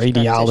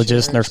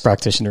 radiologists, nurse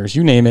practitioners,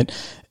 you name it.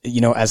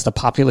 As the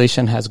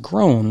population has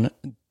grown,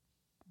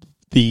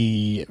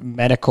 the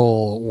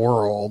medical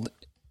world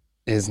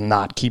is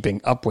not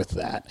keeping up with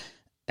that.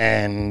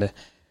 And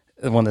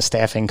when the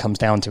staffing comes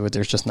down to it,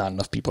 there's just not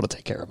enough people to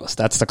take care of us.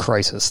 That's the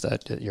crisis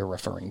that you're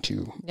referring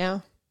to.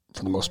 Yeah.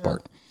 For the most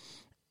part.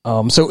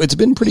 So it's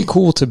been pretty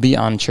cool to be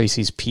on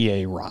Tracey's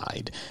PA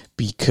ride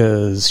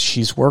because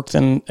she's worked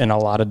in a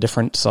lot of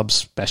different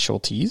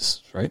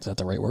subspecialties, right? Is that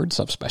the right word?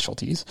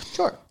 Subspecialties.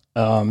 Sure.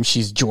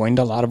 She's joined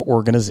a lot of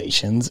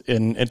organizations,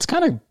 and it's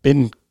kind of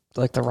been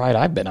like the ride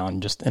I've been on,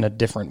 just in a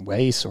different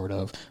way, sort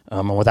of,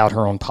 without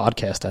her own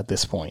podcast at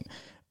this point.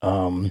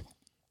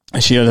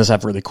 She does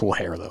have really cool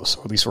hair, though,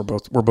 so at least we're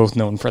both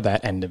known for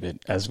that end of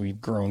it as we've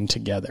grown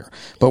together.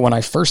 But when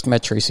I first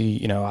met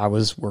Tracey, I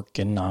was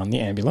working on the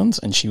ambulance,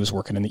 and she was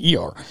working in the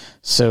ER.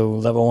 So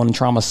level 1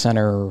 trauma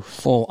center,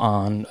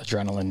 full-on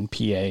adrenaline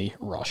PA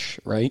rush,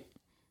 right?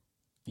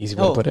 Easy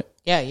way to put it.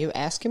 Yeah, you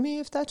asking me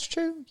if that's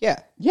true?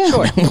 Yeah.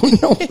 Sure.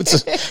 No,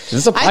 this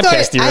is a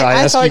podcast here.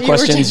 I ask you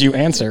questions, you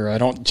answer. I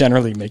don't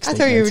generally make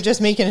statements. I thought you were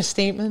just making a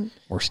statement.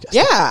 Worst guess.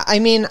 Yeah, I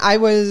mean, I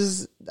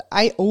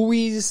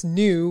always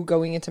knew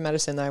going into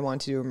medicine that I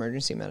wanted to do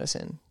emergency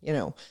medicine.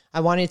 I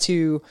wanted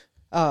to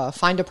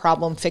find a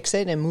problem, fix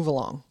it, and move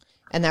along.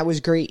 And that was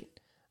great.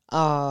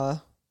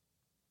 And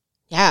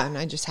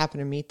I just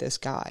happened to meet this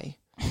guy.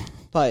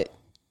 But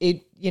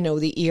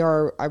the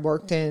ER I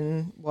worked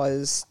in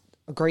was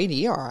a great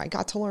ER. I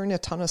got to learn a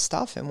ton of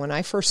stuff. And when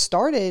I first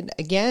started,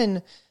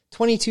 again,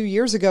 22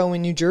 years ago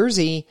in New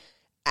Jersey,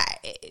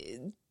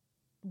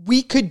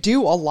 we could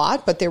do a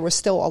lot, but there was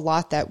still a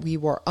lot that we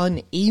were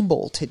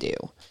unable to do.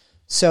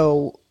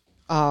 So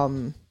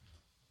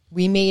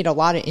we made a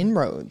lot of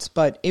inroads,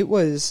 but it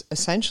was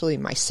essentially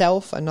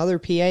myself, another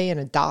PA, and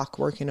a doc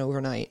working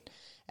overnight.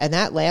 And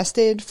that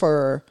lasted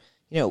for,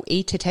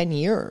 8 to 10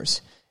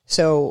 years.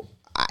 So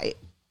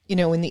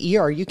in the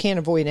ER, you can't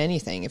avoid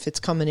anything. If it's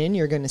coming in,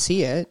 you're going to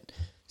see it.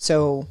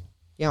 So,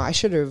 I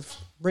should have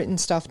written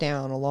stuff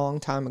down a long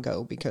time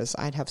ago because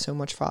I'd have so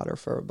much fodder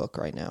for a book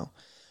right now.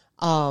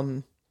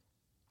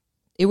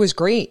 It was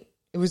great.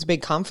 It was a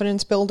big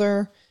confidence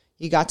builder.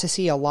 You got to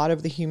see a lot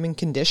of the human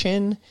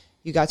condition.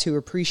 You got to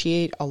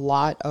appreciate a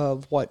lot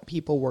of what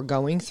people were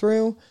going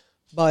through.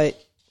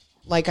 But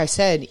like I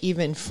said,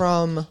 even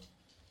from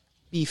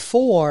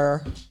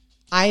before,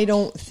 I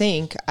don't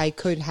think I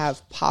could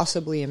have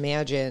possibly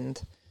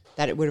imagined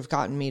that it would have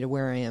gotten me to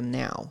where I am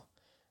now.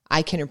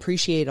 I can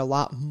appreciate a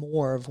lot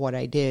more of what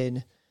I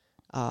did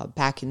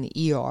back in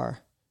the ER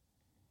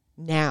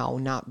now,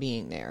 not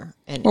being there.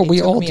 And it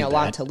took me a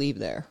lot to leave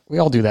there. We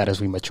all do that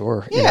as we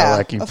mature. Yeah,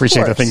 like you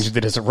appreciate the things you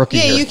did as a rookie.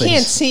 Yeah,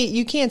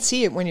 you can't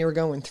see it when you were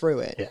going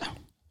through it. Yeah,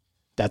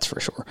 that's for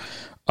sure.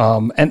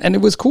 And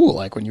it was cool,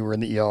 like when you were in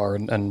the ER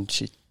and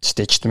she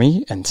stitched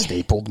me and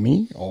stapled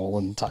me all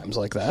in times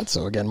like that.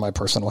 So again, my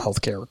personal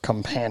healthcare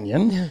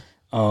companion.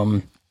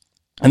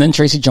 And then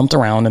Tracey jumped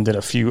around and did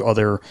a few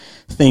other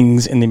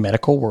things in the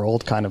medical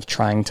world, kind of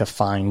trying to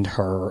find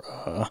her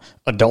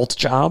adult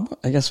job,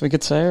 I guess we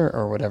could say,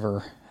 or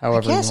whatever,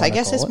 however I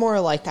guess it's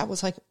more like that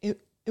was like, it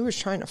was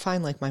trying to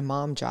find like my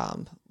mom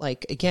job.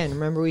 Like, again,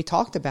 remember we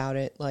talked about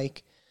it,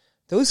 like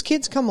those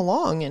kids come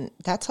along and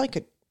that's like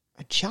a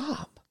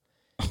job.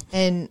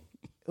 And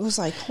it was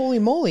like, holy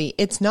moly,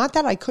 it's not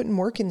that I couldn't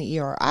work in the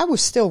ER. I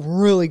was still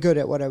really good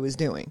at what I was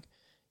doing,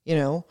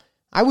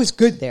 I was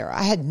good there.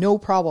 I had no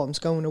problems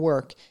going to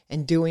work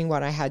and doing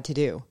what I had to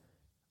do.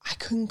 I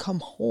couldn't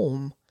come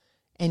home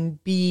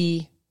and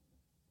be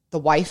the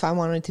wife I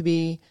wanted to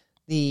be,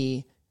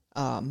 the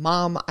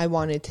mom I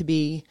wanted to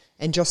be,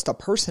 and just the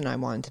person I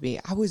wanted to be.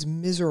 I was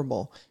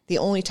miserable. The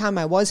only time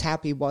I was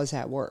happy was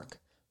at work,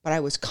 but I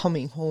was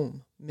coming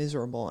home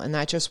miserable, and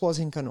that just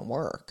wasn't going to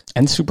work.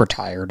 And super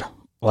tired.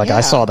 Like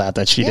I saw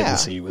that she didn't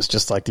see was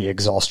just like the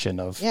exhaustion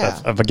of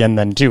again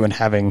then too, and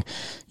having,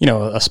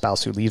 a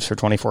spouse who leaves for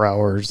 24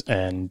 hours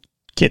and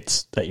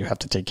kids that you have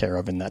to take care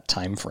of in that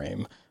time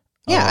frame.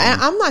 Yeah,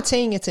 I'm not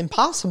saying it's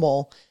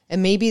impossible,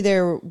 and maybe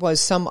there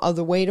was some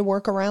other way to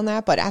work around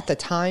that, but at the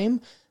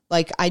time,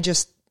 like I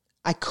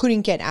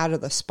couldn't get out of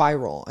the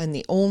spiral, and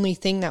the only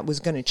thing that was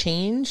going to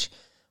change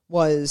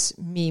was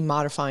me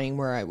modifying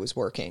where I was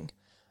working.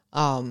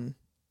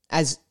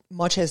 As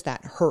much as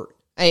that hurt.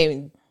 I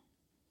mean,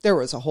 there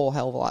was a whole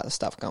hell of a lot of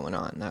stuff going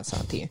on. That's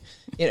not the,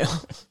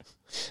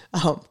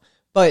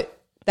 but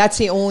that's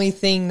the only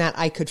thing that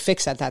I could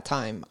fix at that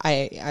time.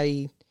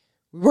 We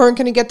weren't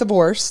going to get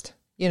divorced,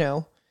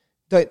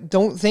 but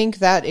don't think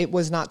that it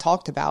was not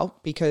talked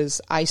about,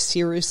 because I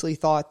seriously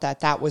thought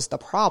that was the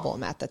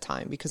problem at the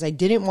time, because I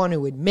didn't want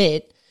to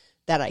admit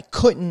that I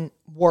couldn't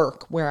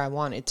work where I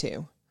wanted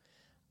to.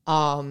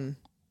 But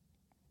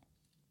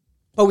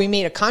we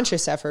made a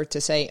conscious effort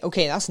to say,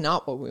 okay, that's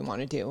not what we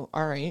want to do.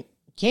 All right.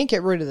 Can't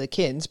get rid of the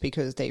kids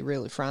because they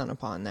really frown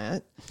upon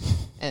that.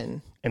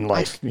 And in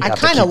life, I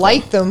kind of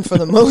like them for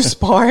the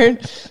most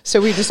part. So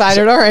we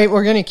decided, all right,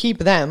 we're going to keep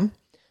them.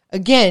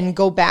 Again,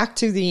 go back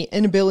to the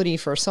inability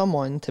for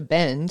someone to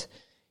bend.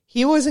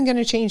 He wasn't going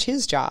to change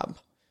his job.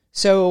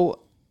 So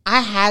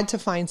I had to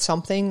find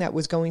something that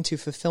was going to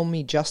fulfill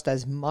me just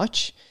as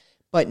much,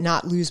 but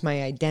not lose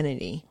my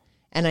identity.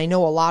 And I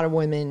know a lot of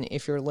women,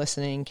 if you're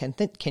listening,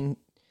 can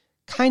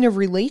kind of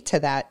relate to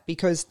that,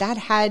 because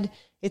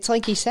it's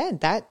like he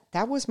said,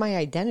 that was my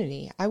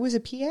identity. I was a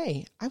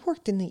PA. I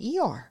worked in the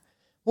ER.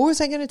 What was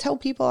I going to tell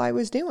people I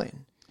was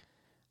doing?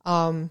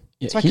 So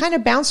I kind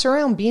of bounced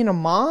around being a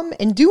mom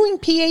and doing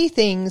PA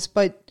things,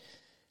 but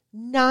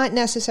not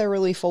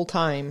necessarily full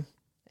time,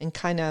 and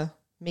kind of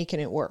making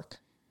it work.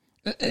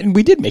 And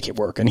we did make it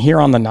work. And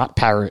here on the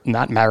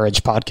Not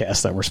Marriage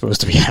podcast that we're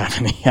supposed to be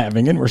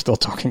having, and we're still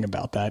talking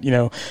about that,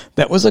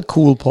 that was a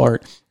cool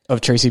part of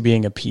Tracey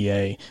being a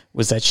PA,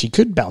 was that she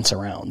could bounce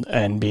around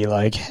and be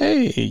like,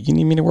 hey, you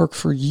need me to work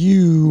for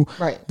you.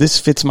 Right. This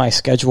fits my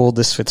schedule.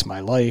 This fits my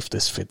life.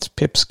 This fits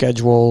Pip's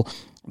schedule.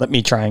 Let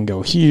me try and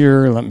go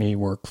here. Let me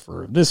work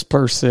for this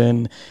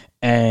person.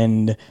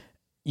 And,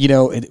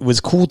 it was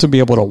cool to be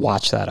able to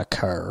watch that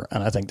occur.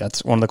 And I think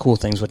that's one of the cool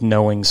things with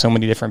knowing so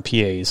many different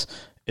PAs,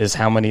 is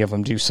how many of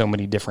them do so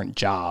many different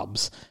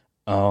jobs.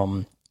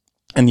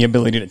 And the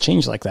ability to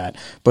change like that.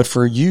 But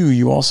for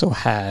you also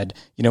had,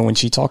 when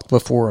she talked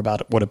before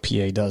about what a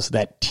PA does,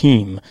 that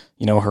team,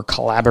 her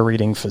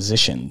collaborating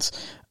physicians.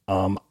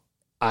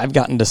 I've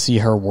gotten to see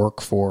her work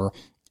for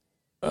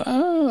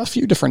a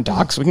few different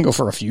docs. We can go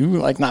for a few,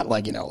 not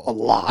a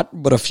lot,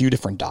 but a few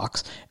different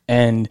docs.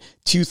 And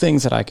two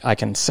things that I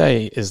can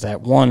say is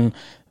that, one,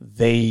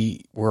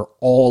 they were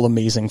all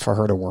amazing for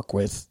her to work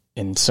with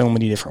in so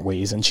many different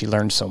ways, and she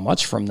learned so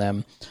much from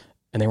them.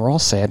 And they were all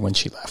sad when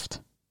she left.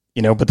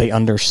 But they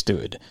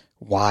understood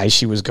why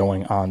she was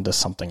going on to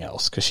something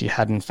else, because she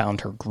hadn't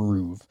found her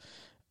groove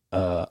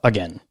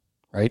again.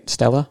 Right,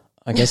 Stella?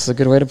 I guess is a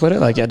good way to put it.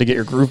 Like, you had to get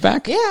your groove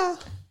back?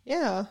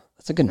 Yeah.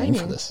 That's a good name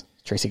for this.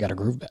 Tracey got her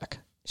groove back.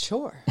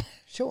 Sure.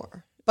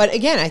 But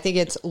again, I think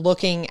it's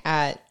looking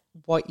at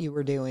what you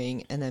were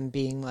doing and then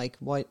being like,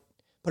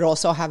 but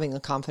also having the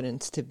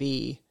confidence to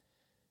be,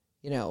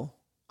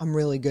 I'm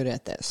really good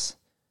at this.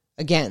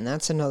 again,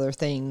 that's another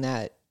thing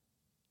that,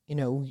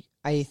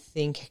 I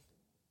think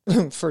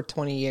for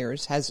 20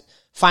 years has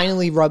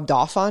finally rubbed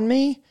off on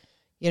me.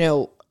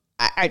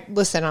 I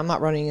listen, I'm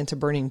not running into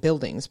burning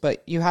buildings,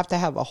 but you have to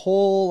have a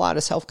whole lot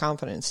of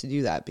self-confidence to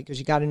do that because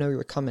you got to know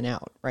you're coming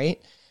out,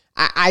 right?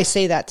 I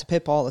say that to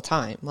Pip all the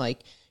time. Like,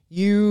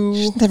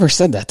 She's never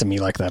said that to me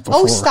like that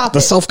before. Oh, stop the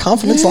it.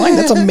 Self-confidence line,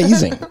 that's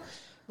amazing.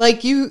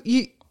 Like,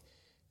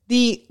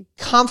 the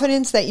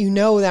confidence that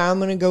that I'm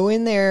going to go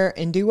in there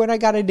and do what I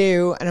got to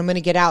do, and I'm going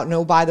to get out. And,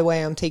 oh, by the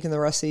way, I'm taking the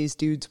rest of these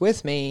dudes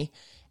with me,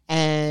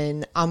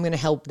 and I'm going to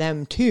help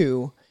them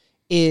too,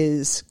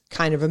 is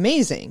kind of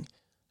amazing.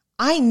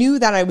 I knew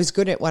that I was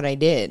good at what I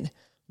did,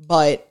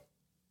 but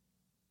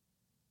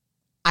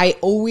I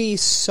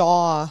always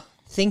saw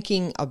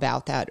thinking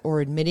about that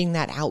or admitting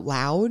that out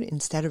loud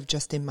instead of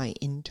just in my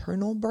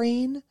internal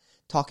brain,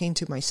 talking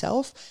to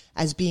myself,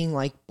 as being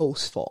like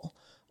boastful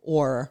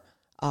or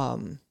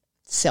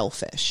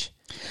selfish.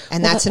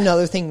 And that's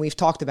another thing we've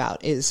talked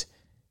about, is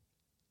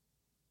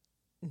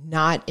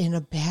not in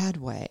a bad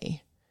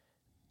way.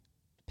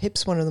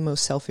 Pip's one of the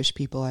most selfish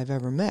people I've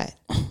ever met.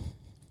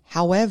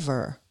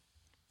 However,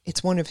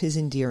 it's one of his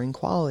endearing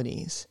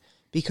qualities,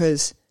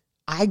 because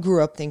I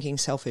grew up thinking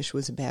selfish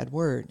was a bad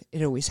word.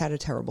 It always had a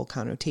terrible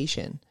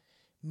connotation.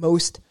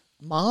 Most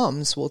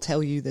moms will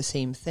tell you the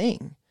same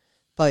thing,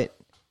 but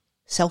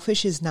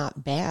selfish is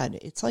not bad.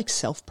 It's like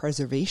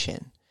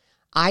self-preservation.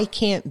 I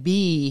can't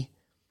be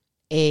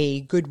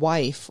a good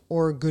wife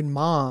or a good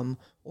mom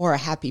or a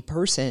happy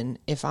person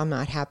if I'm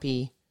not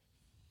happy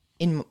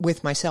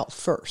with myself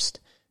first.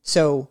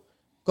 So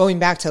going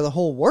back to the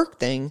whole work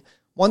thing,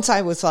 once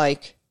I was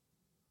like,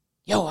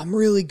 yo, I'm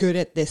really good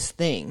at this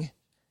thing.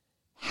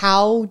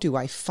 How do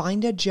I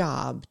find a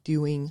job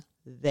doing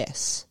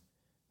this?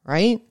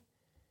 Right?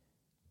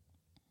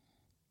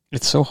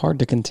 It's so hard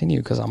to continue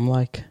because I'm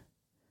like,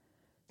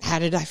 how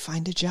did I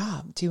find a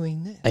job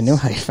doing this? I know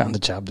how you found a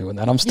job doing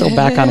that. I'm still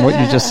back on what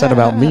you just said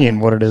about me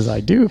and what it is I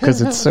do,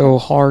 because it's so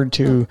hard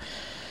to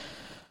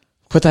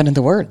put that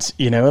into words,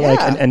 like,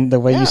 and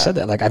the way you said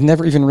that, like, I've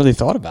never even really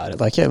thought about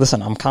it. Like, yeah,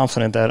 listen, I'm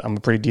confident that I'm a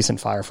pretty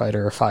decent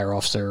firefighter, fire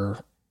officer.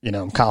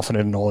 I'm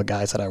confident in all the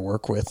guys that I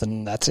work with,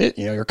 and that's it.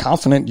 You're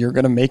confident you're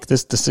going to make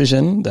this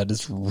decision that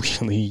is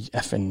really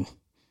effing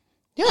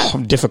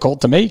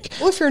difficult to make.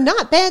 Well, if you're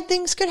not, bad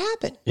things could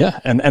happen. Yeah,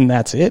 and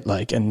that's it.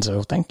 Like, and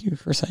so thank you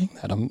for saying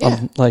that. I'm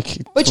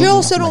like, but you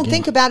also don't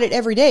think about it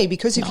every day,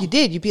 because if you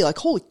did, you'd be like,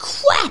 holy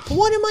crap,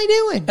 what am I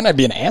doing? And I'd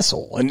be an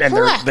asshole. And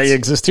they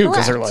exist too,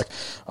 because they're like,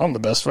 I'm the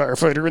best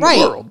firefighter in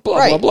the world,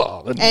 blah,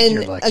 blah, blah. And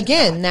you're like,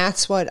 again,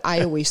 that's what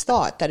I always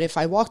thought, that if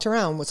I walked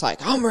around was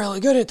like, I'm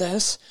really good at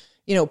this,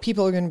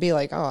 people are going to be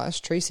like, oh, that's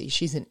Tracey,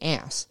 she's an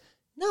ass.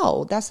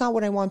 No, that's not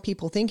what I want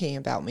people thinking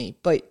about me.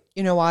 But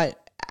you know what?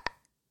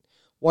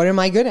 What am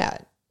I good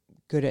at?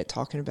 Good at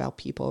talking about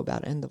people,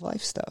 about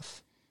end-of-life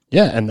stuff.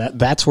 Yeah, and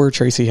that's where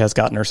Tracey has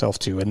gotten herself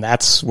to, and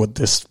that's what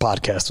this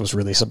podcast was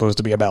really supposed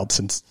to be about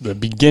since the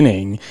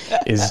beginning,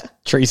 is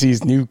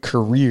Tracey's new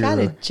career.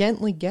 Gotta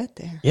gently get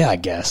there. Yeah, I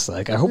guess.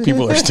 Like, I hope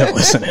people are still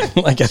listening.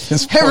 Like, at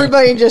this point,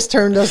 everybody just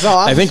turned us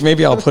off. I think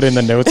maybe I'll put in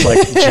the notes,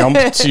 like, jump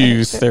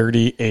to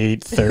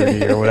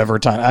 38:30 or whatever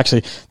time.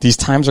 Actually, these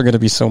times are going to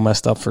be so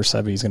messed up for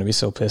Sebi. He's going to be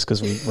so pissed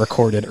because we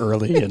recorded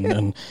early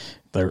and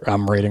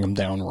I'm rating them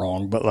down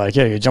wrong. But like,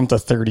 yeah, you jump to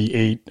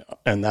 38,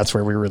 and that's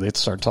where we really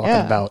start talking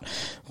about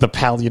the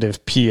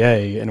palliative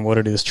PA and what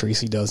it is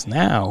Tracey does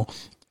now,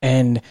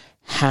 and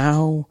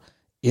how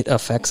it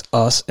affects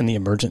us in the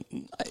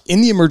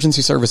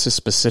emergency services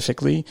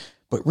specifically,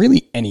 but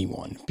really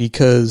anyone.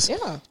 Because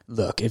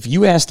look, if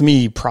you asked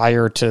me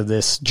prior to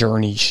this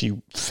journey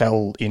she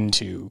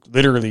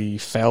literally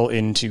fell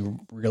into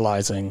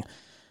realizing,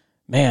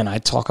 man, I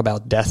talk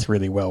about death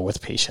really well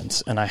with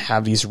patients, and I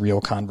have these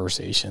real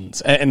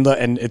conversations. And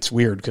it's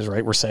weird because,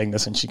 right, we're saying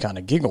this and she kind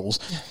of giggles,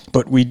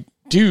 but we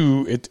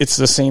do. It's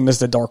the same as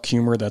the dark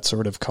humor that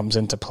sort of comes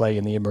into play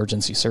in the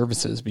emergency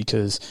services,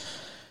 because,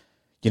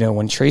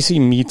 when Tracey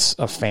meets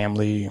a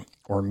family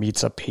or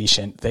meets a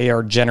patient, they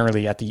are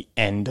generally at the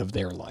end of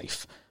their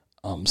life.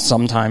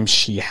 Sometimes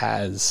she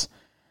has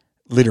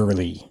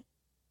literally,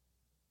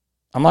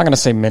 I'm not going to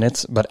say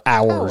minutes, but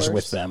hours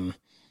with them.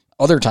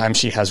 Other times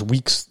she has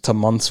weeks to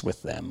months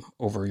with them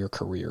over your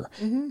career.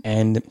 Mm-hmm.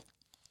 And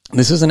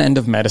this is an end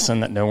of medicine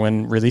that no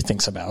one really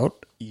thinks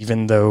about,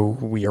 even though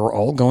we are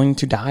all going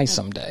to die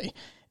someday.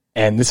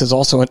 And this is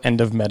also an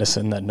end of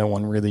medicine that no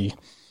one really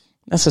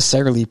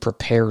necessarily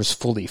prepares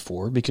fully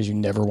for, because you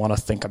never want to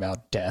think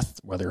about death,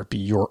 whether it be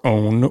your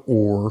own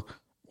or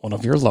one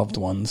of your loved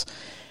ones.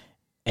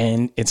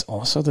 And it's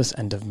also this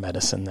end of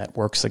medicine that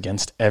works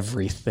against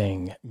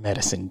everything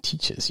medicine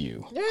teaches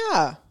you.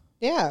 Yeah.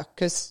 Yeah,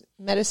 because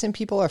medicine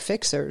people are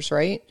fixers,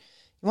 right?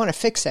 You want to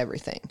fix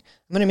everything.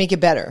 I'm going to make it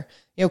better.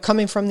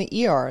 Coming from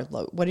the ER,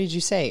 what did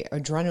you say?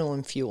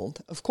 Adrenaline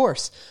fueled. Of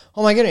course.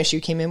 Oh my goodness, you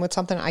came in with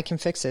something, I can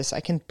fix this. I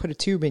can put a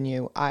tube in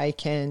you. I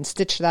can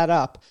stitch that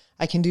up.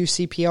 I can do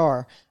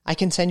CPR. I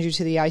can send you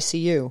to the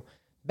ICU.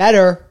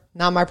 Better,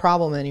 not my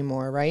problem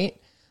anymore,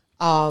 right?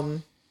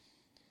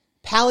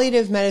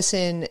 palliative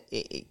medicine,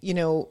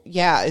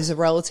 is a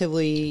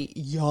relatively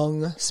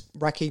young,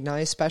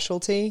 recognized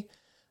specialty.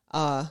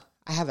 I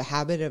have a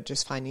habit of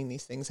just finding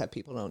these things that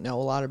people don't know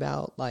a lot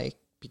about, like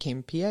became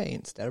a PA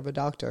instead of a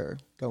doctor,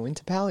 go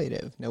into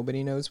palliative.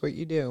 Nobody knows what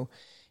you do.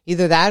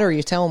 Either that or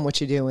you tell them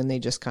what you do and they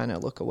just kind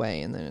of look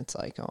away. And then it's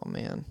like, oh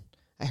man,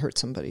 I hurt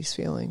somebody's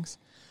feelings.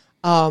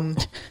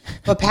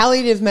 But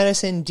palliative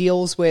medicine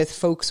deals with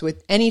folks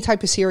with any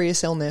type of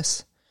serious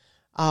illness.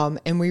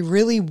 And we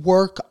really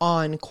work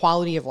on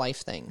quality of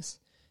life things.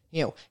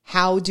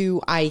 How do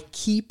I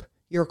keep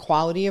your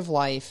quality of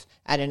life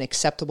at an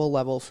acceptable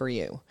level for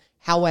you?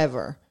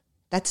 However,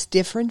 that's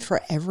different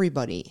for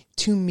everybody.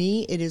 To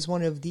me, it is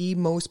one of the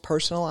most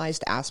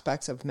personalized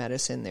aspects of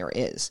medicine there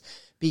is,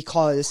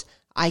 because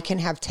I can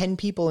have 10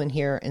 people in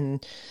here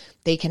and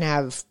they can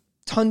have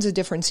tons of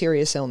different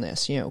serious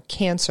illness,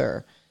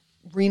 cancer,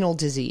 renal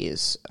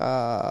disease,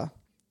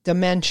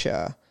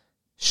 dementia,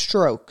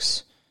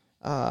 strokes,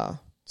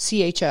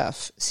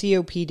 CHF,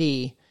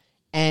 COPD,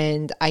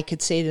 and I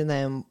could say to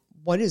them,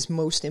 what is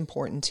most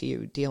important to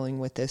you dealing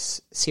with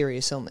this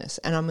serious illness?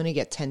 And I'm going to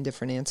get 10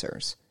 different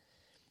answers.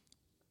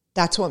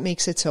 That's what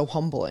makes it so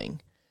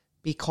humbling,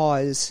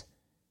 because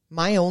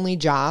my only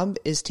job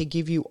is to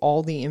give you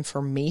all the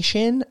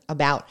information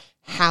about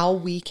how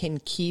we can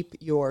keep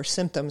your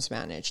symptoms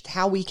managed,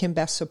 how we can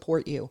best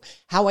support you,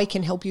 how I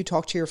can help you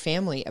talk to your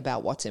family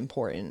about what's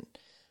important.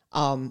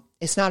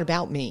 It's not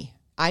about me.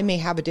 I may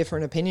have a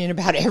different opinion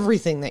about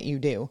everything that you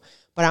do,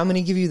 but I'm going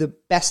to give you the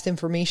best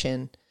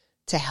information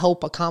to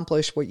help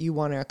accomplish what you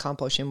want to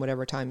accomplish in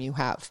whatever time you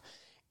have.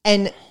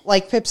 And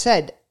like Pip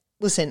said,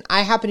 listen,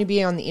 I happen to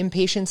be on the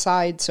inpatient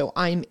side, so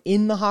I'm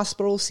in the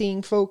hospital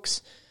seeing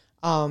folks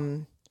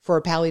for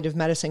a palliative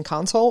medicine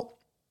consult.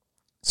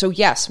 So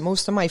yes,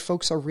 most of my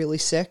folks are really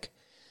sick.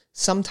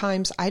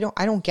 Sometimes I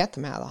don't get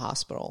them out of the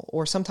hospital,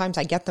 or sometimes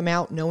I get them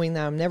out knowing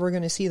that I'm never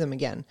going to see them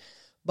again.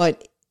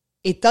 But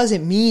it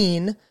doesn't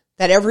mean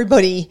that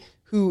everybody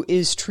who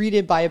is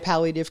treated by a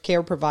palliative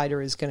care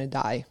provider is going to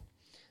die.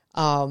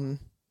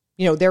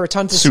 There are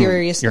tons of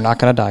serious. You're not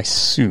going to die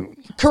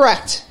soon.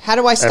 Correct. How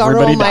do I start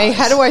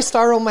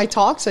all my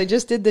talks? I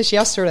just did this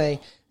yesterday.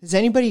 Has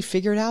anybody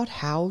figured out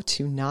how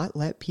to not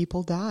let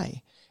people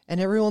die? And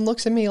everyone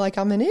looks at me like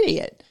I'm an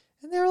idiot.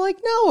 And they're like,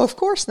 no, of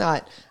course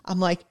not. I'm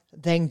like,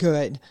 then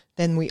good.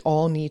 Then we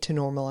all need to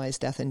normalize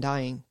death and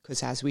dying.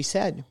 Because as we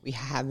said, we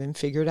haven't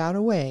figured out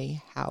a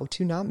way how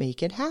to not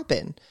make it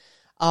happen.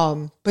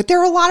 But there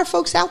are a lot of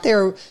folks out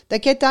there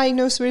that get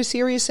diagnosed with a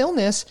serious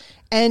illness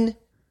and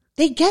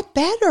they get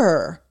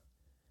better.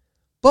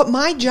 But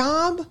my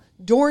job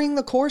during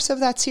the course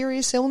of that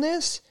serious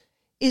illness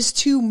is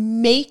to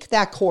make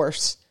that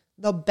course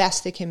the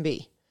best it can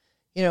be.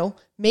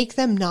 Make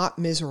them not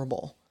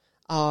miserable.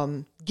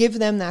 Give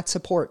them that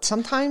support.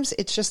 Sometimes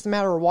it's just a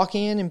matter of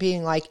walking in and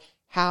being like,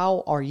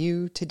 how are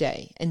you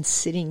today? And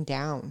sitting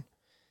down.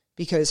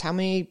 Because how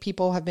many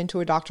people have been to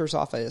a doctor's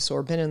office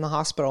or been in the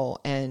hospital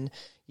and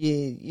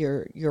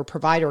your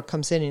provider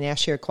comes in and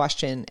asks you a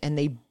question and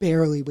they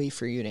barely wait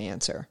for you to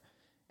answer.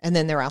 And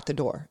then they're out the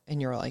door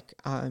and you're like,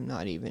 I'm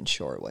not even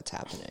sure what's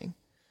happening.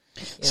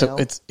 So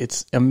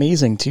it's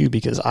amazing too,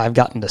 because I've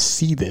gotten to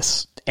see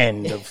this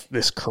end of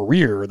this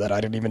career that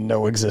I didn't even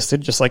know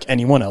existed, just like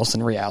anyone else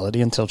in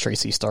reality, until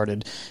Tracey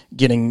started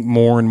getting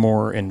more and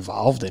more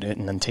involved in it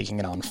and then taking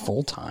it on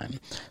full time.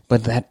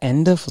 But that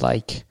end of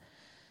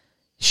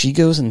she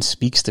goes and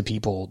speaks to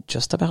people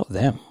just about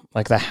them.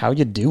 Like how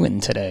you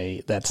doing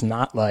today? That's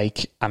not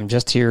like, I'm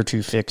just here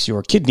to fix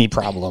your kidney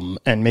problem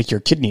and make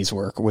your kidneys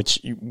work, which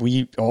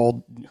we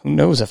all, who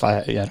knows if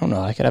I don't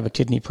know, I could have a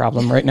kidney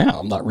problem right now.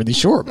 I'm not really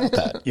sure about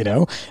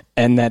that,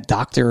 and that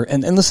doctor,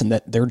 and listen,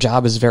 that their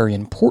job is very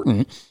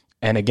important.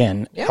 And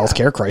again,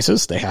 healthcare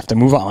crisis, they have to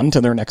move on to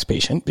their next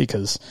patient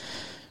because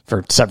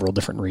for several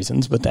different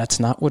reasons, but that's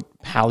not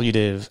what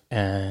palliative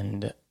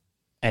and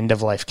end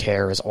of life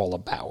care is all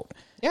about.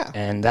 Yeah.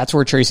 And that's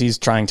where Tracey's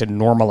trying to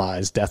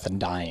normalize death and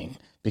dying,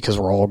 because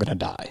we're all going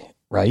to die,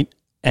 right?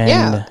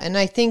 And and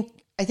I think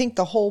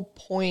the whole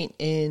point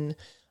in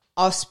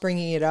us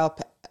bringing it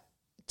up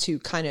to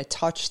kind of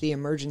touch the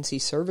emergency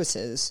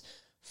services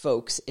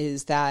folks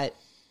is that,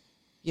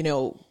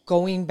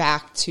 going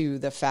back to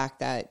the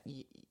fact that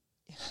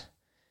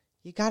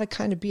you got to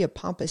kind of be a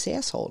pompous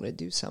asshole to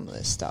do some of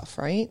this stuff,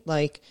 right?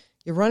 Like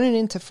you're running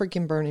into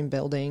freaking burning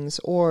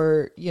buildings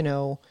or,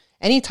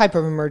 any type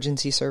of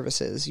emergency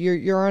services.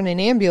 You're on an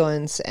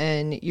ambulance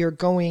and you're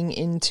going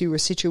into a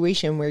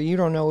situation where you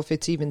don't know if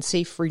it's even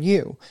safe for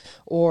you,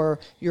 or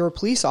you're a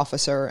police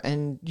officer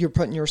and you're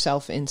putting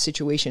yourself in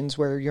situations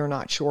where you're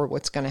not sure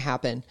what's going to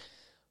happen.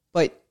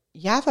 But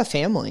you have a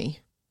family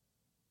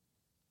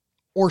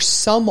or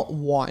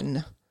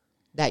someone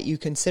that you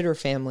consider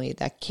family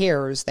that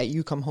cares that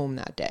you come home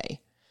that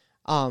day.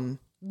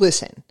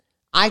 Listen,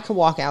 I could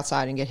walk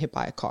outside and get hit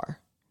by a car,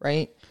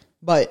 right?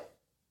 But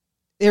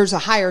there's a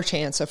higher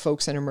chance of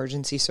folks in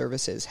emergency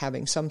services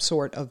having some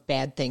sort of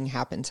bad thing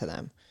happen to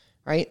them,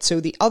 right? So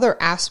the other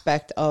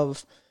aspect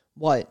of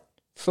what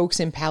folks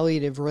in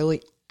palliative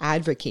really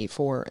advocate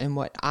for and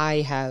what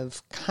I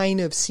have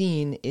kind of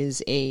seen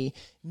is a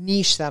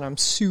niche that I'm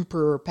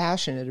super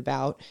passionate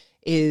about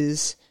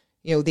is,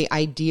 the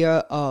idea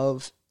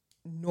of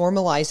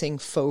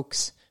normalizing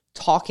folks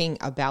talking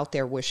about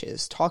their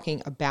wishes,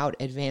 talking about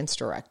advance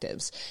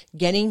directives,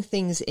 getting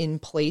things in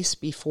place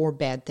before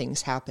bad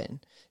things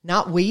happen.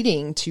 Not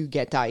waiting to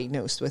get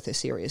diagnosed with a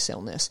serious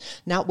illness,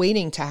 not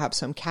waiting to have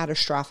some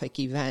catastrophic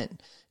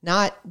event,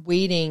 not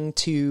waiting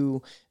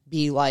to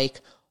be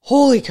like,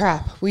 holy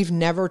crap, we've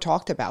never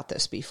talked about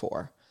this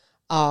before.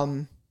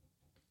 And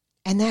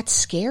that's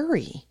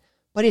scary,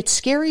 but it's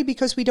scary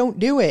because we don't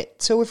do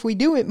it. So if we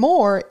do it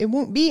more, it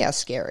won't be as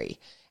scary.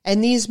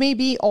 And these may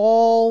be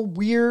all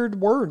weird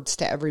words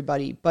to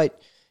everybody,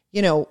 but,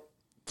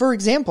 for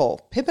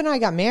example, Pip and I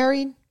got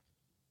married.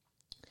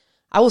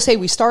 I will say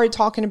we started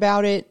talking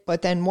about it,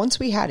 but then once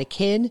we had a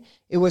kid,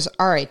 it was,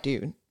 all right,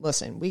 dude,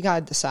 listen, we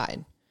got to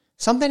decide.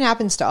 Something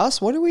happens to us,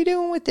 what are we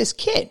doing with this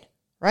kid,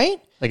 right?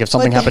 Like if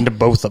something happened to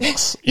both of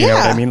us, you know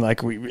what I mean?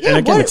 Like and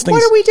again, it's things,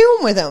 what are we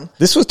doing with him?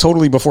 This was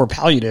totally before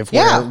palliative,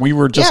 where we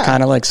were just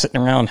kind of like sitting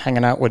around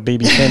hanging out with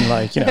baby Finn,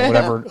 like,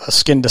 whatever,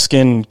 skin to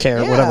skin care,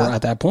 whatever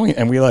at that point.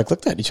 And we like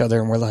looked at each other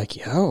and we're like,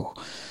 yo,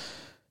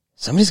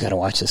 somebody's got to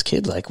watch this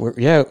kid. Like,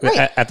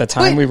 at the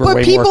time we were way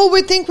more. But people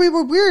would think we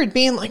were weird,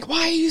 being like,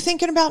 why are you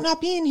thinking about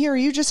not being here?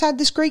 You just had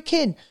this great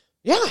kid.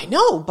 Yeah, I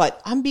know, but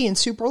I'm being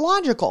super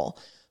logical.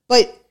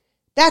 But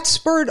that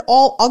spurred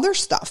all other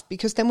stuff,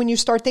 because then when you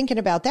start thinking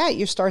about that,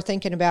 you start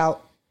thinking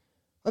about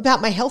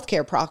my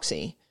healthcare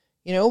proxy,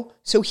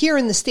 So here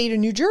in the state of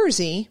New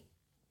Jersey,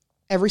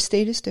 every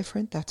state is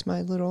different. That's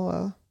my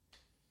little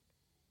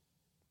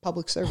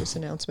public service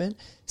announcement.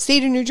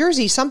 State of New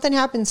Jersey, something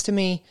happens to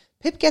me,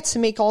 Pip gets to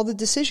make all the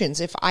decisions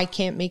if I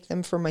can't make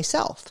them for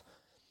myself.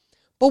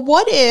 But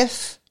what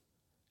if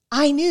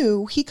I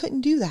knew he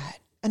couldn't do that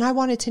and I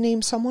wanted to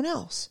name someone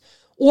else?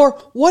 Or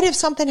what if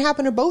something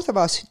happened to both of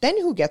us?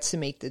 Then who gets to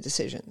make the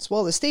decisions?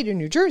 Well, the state of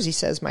New Jersey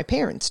says my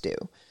parents do.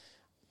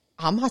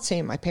 I'm not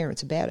saying my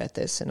parents are bad at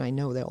this, and I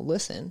know they'll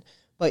listen.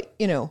 But,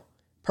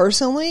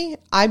 personally,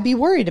 I'd be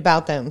worried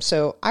about them.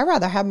 So I'd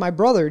rather have my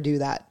brother do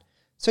that.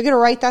 So I got to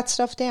write that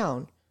stuff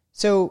down.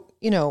 So,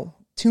 to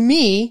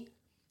me,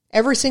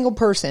 every single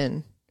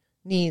person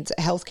needs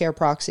a healthcare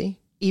proxy,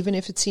 even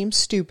if it seems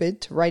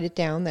stupid to write it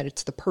down that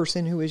it's the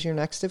person who is your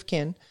next of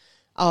kin.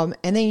 And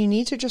then you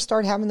need to just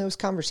start having those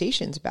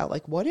conversations about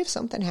like, what if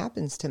something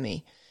happens to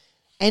me?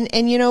 And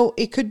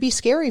it could be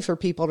scary for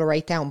people to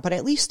write down, but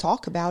at least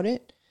talk about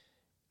it.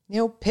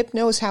 Pip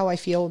knows how I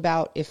feel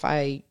about if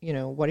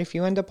what if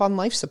you end up on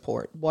life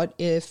support? What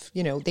if,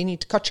 they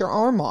need to cut your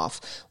arm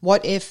off?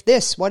 What if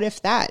this? What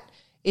if that?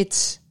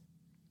 It's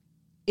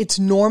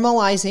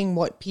normalizing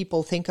what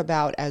people think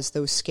about as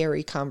those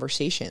scary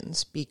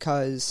conversations,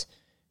 because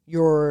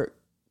you're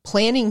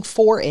planning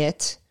for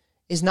it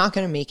is not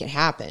going to make it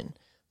happen,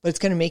 but it's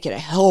going to make it a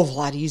hell of a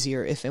lot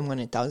easier if and when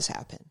it does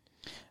happen.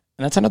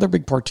 And that's another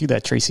big part, too,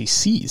 that Tracey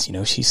sees.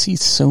 She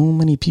sees so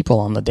many people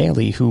on the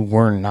daily who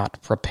were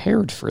not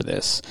prepared for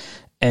this.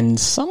 And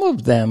some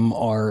of them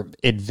are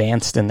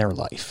advanced in their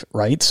life,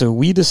 right? So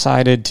we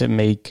decided to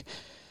make,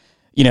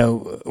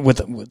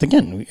 with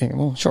again,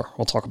 well, sure,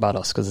 we'll talk about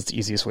us because it's the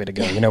easiest way to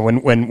go.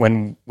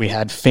 When we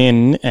had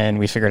Finn and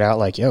we figured out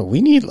like,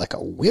 we need like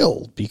a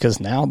will, because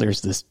now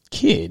there's this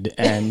kid.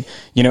 And,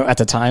 at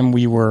the time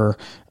we were,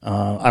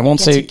 I won't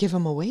say give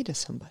him away to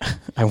somebody.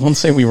 I won't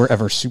say we were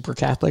ever super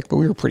Catholic, but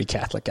we were pretty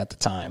Catholic at the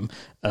time,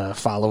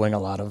 following a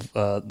lot of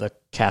the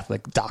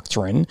Catholic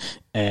doctrine.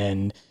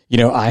 And,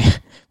 I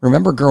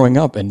remember growing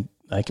up and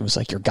like, it was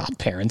like your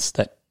godparents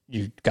that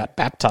you got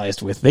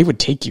baptized with, they would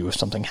take you if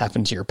something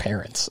happened to your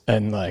parents.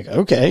 And like,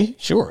 okay,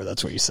 sure,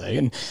 that's what you say.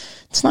 And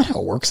it's not how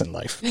it works in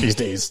life these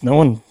days. No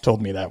one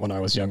told me that when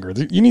I was younger.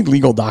 You need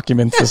legal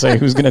documents to say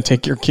who's going to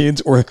take your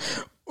kids, or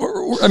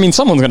I mean,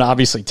 someone's going to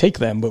obviously take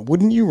them, but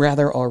wouldn't you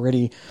rather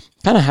already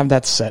kind of have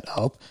that set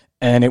up?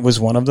 And it was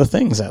one of the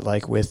things that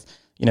like with,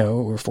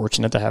 we're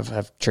fortunate to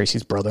have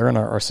Tracy's brother and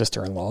our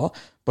sister-in-law,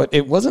 but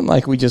it wasn't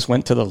like we just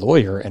went to the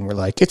lawyer and we're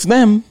like, it's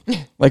them.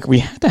 Like we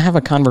had to have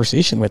a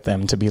conversation with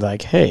them to be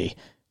like, hey,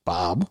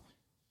 Bob,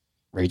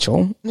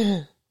 Rachel,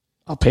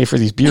 I'll pay for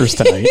these beers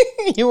tonight.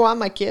 You want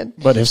my kid?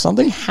 But if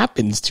something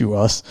happens to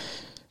us,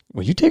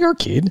 will you take our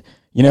kid?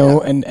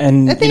 And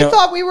they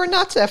thought we were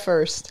nuts at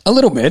first. A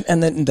little bit.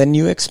 And then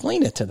you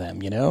explain it to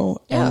them,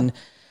 and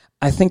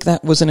I think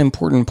that was an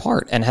important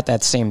part. And at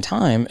that same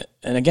time,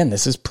 and again,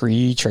 this is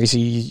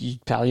pre-Tracey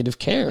palliative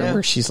care,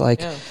 where she's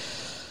like,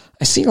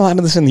 I see a lot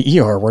of this in the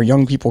ER where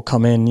young people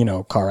come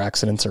in, car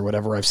accidents or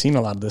whatever. I've seen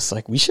a lot of this.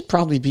 Like, we should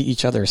probably be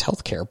each other's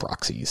healthcare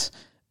proxies.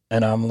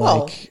 And I'm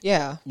like,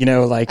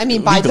 like, I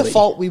mean, by legally.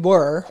 default we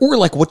were. Or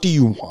like, what do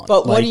you want?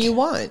 But what do you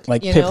want?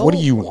 Like, Pip, what do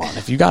you want?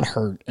 If you got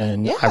hurt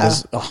and I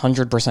was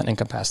 100%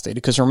 incapacitated,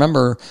 because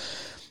remember,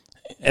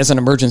 as an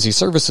emergency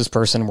services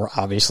person, we're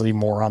obviously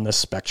more on the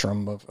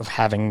spectrum of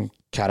having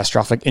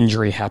catastrophic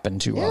injury happen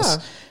to us.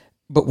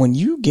 But when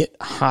you get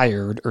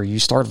hired or you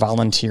start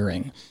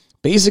volunteering,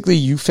 basically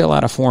you fill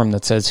out a form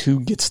that says who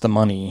gets the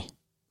money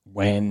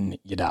when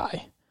you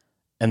die.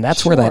 And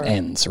that's where that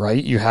ends,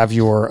 right? You have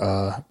your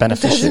It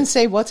beneficiary. doesn't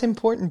say what's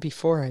important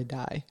before I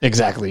die.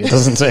 Exactly. It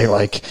doesn't say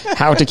like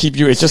how to keep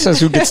you. It just says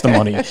who gets the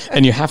money.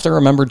 And you have to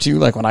remember too,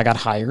 like when I got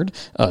hired,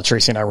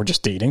 Tracey and I were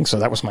just dating. So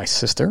that was my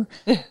sister.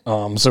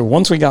 So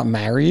once we got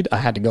married, I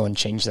had to go and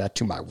change that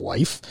to my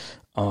wife.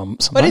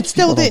 But it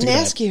still didn't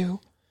ask you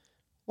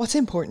what's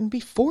important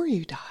before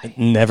you die. It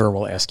never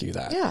will ask you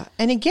that. Yeah.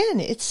 And again,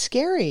 it's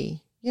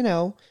scary. You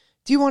know,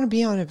 do you want to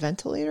be on a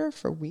ventilator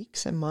for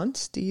weeks and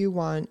months? Do you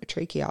want a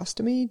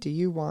tracheostomy? Do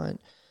you want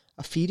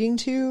a feeding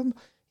tube?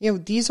 You know,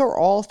 these are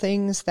all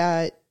things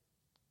that,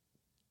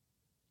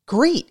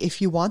 great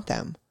if you want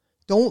them.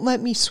 Don't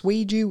let me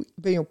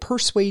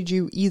persuade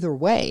you either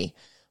way.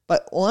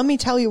 But let me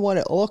tell you what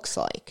it looks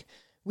like.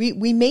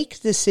 We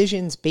make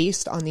decisions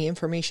based on the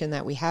information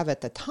that we have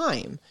at the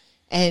time.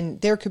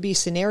 And there could be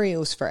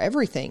scenarios for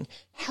everything.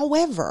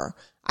 However,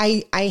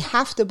 I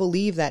have to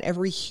believe that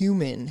every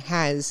human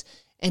has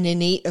an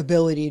innate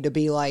ability to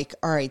be like,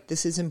 all right,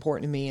 this is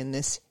important to me and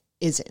this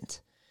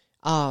isn't.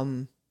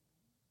 But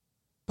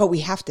we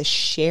have to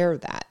share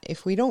that.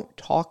 If we don't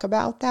talk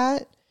about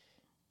that,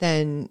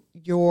 then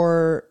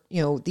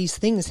these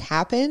things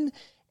happen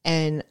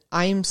and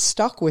I'm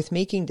stuck with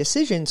making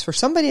decisions for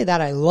somebody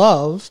that I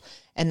love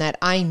and that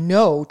I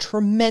know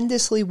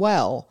tremendously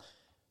well.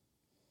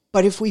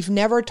 But if we've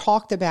never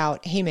talked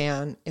about, hey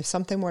man, if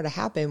something were to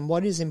happen,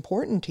 what is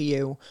important to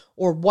you?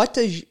 Or what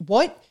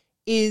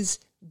is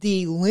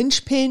the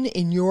linchpin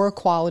in your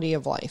quality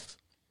of life?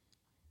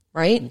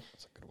 Right?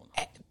 That's a good one.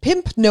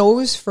 Pimp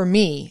knows for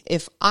me,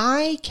 if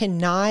I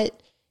cannot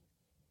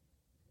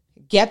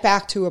get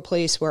back to a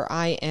place where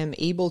I am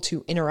able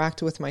to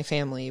interact with my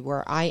family,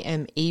 where I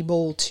am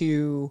able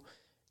to,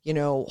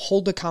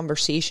 hold a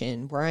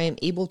conversation, where I am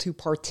able to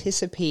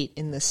participate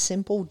in the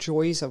simple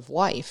joys of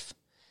life,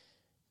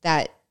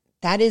 that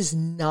is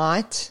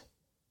not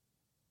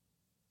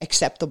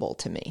acceptable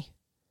to me.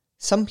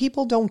 Some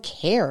people don't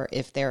care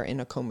if they're in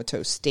a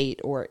comatose state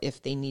or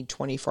if they need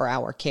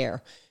 24-hour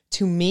care.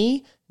 To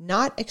me,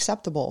 not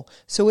acceptable.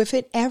 So if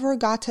it ever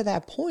got to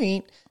that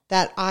point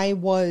that I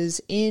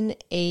was in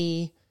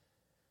a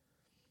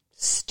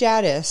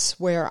status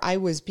where I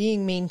was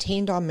being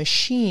maintained on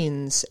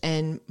machines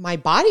and my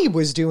body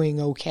was doing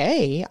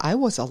okay, I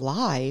was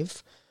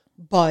alive,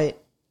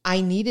 but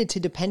I needed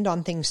to depend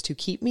on things to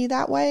keep me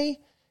that way,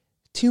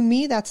 to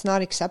me, that's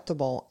not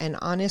acceptable. And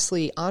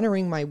honestly,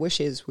 honoring my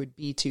wishes would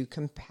be to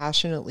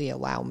compassionately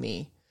allow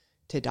me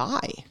to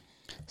die.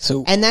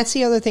 And that's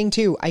the other thing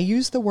too. I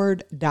use the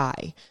word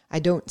die. I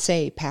don't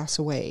say pass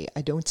away.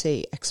 I don't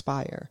say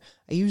expire.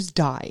 I use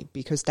die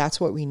because that's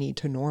what we need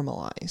to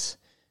normalize,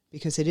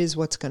 because it is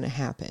what's going to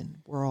happen.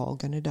 We're all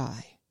going to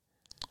die.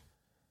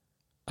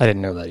 I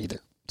didn't know that either.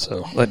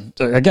 So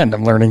again,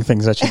 I'm learning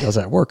things that she does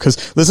at work.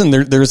 Because listen,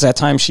 there's that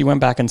time she went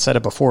back and said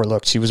it before.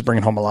 Look, she was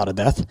bringing home a lot of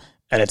death,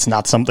 and it's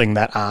not something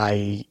that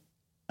I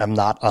am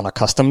not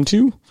unaccustomed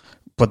to.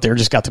 But there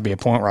just got to be a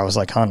point where I was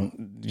like,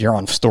 hon, you're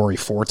on story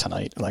 4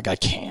 tonight. Like, I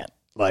can't.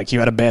 Like, you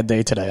had a bad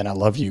day today, and I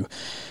love you,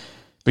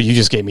 but you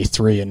just gave me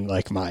 3, and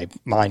like my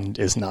mind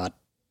is not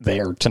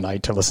there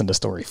tonight to listen to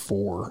story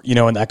 4,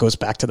 and that goes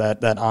back to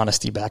that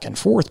honesty back and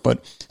forth.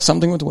 But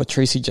something with what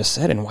Tracey just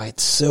said and why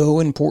it's so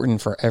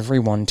important for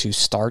everyone to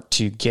start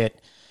to get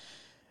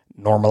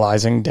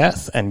normalizing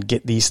death and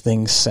get these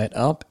things set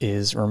up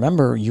is,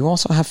 remember, you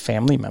also have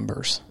family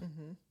members.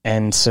 Mm-hmm.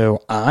 And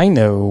so I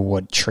know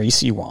what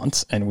Tracey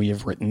wants, and we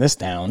have written this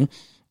down,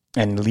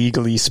 and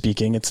legally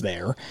speaking, it's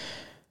there.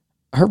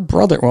 Her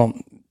brother, well,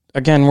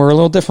 again, we're a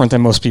little different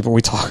than most people.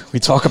 We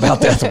talk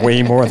about death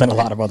way more than a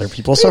lot of other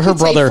people. So her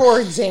brother,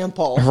 for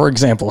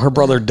example, her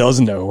brother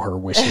does know her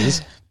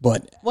wishes,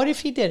 but what if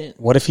he didn't?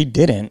 What if he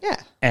didn't?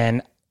 Yeah.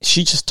 And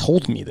she just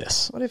told me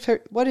this.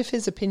 What if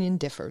his opinion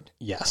differed?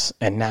 Yes.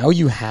 And now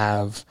you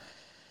have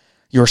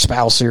your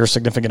spouse or your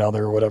significant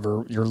other or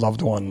whatever, your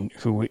loved one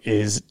who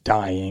is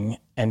dying,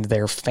 and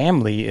their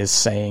family is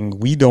saying,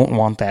 we don't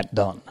want that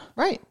done.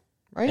 Right.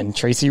 And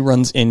Tracey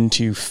runs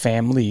into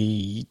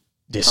family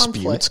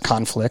disputes,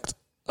 conflict,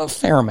 a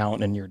fair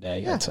amount in your day,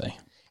 yeah. I'd say.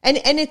 And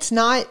it's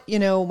not,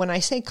 when I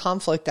say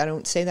conflict, I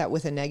don't say that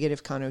with a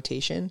negative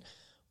connotation.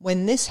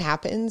 When this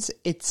happens,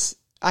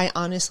 I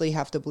honestly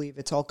have to believe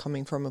it's all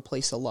coming from a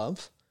place of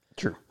love.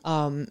 True.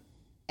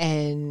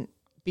 And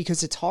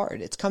because it's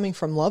hard, it's coming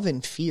from love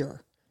and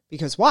fear.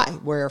 Because why?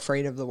 We're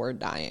afraid of the word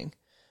dying.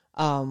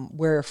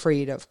 We're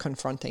afraid of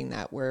confronting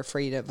that. We're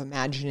afraid of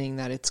imagining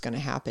that it's going to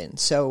happen.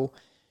 So,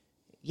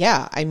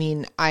 yeah, I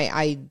mean,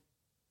 I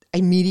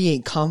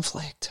mediate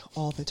conflict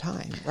all the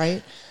time,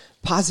 right?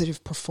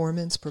 Positive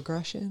performance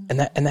progression.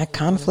 And that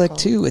conflict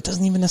too, it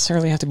doesn't even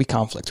necessarily have to be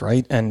conflict,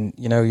 right? And,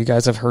 you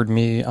guys have heard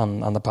me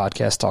on the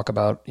podcast talk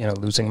about,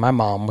 losing my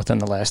mom within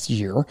the last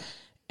year.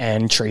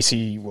 And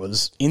Tracey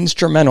was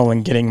instrumental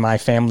in getting my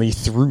family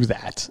through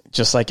that,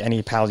 just like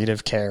any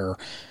palliative care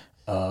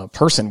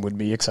person would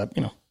be, except,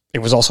 it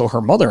was also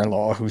her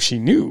mother-in-law who she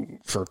knew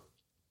for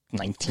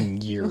 19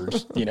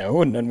 years,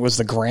 and was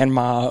the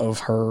grandma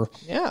of her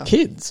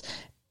kids.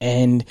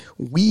 And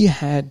we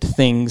had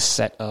things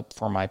set up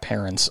for my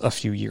parents a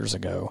few years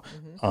ago,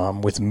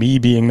 with me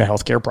being the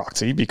healthcare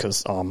proxy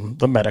because I'm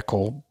the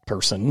medical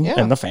person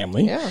in the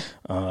family. Yeah.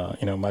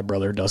 My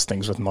brother does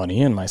things with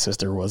money and my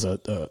sister was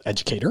a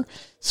educator.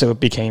 So it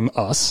became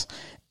us.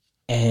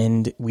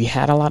 And we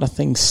had a lot of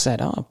things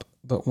set up.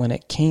 But when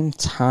it came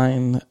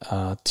time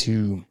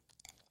to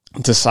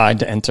decide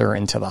to enter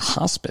into the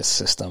hospice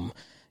system,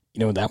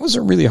 that was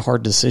a really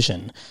hard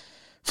decision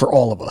for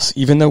all of us,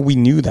 even though we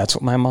knew that's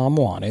what my mom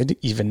wanted,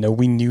 even though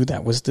we knew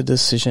that was the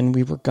decision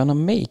we were going to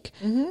make.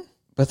 Mm-hmm.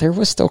 But there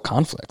was still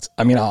conflict.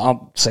 I mean,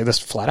 I'll say this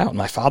flat out.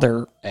 My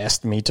father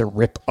asked me to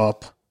rip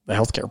up the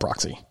healthcare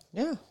proxy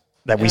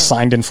that we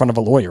signed in front of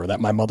a lawyer that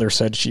my mother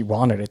said she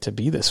wanted it to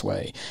be this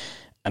way.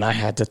 And I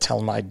had to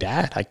tell my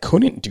dad I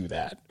couldn't do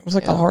that. It was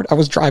like hard. I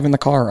was driving the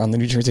car on the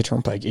New Jersey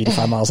Turnpike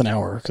 85 miles an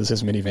hour because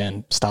his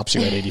minivan stops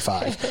you at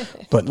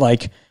 85. But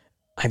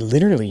I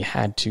literally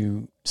had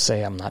to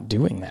say, I'm not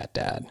doing that,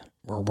 Dad,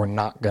 or we're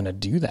not going to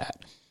do that.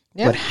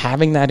 Yeah. But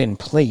having that in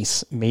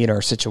place made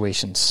our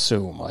situation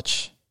so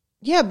much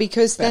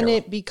because better. then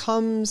it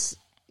becomes,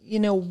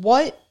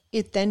 what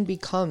it then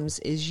becomes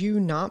is you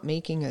not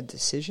making a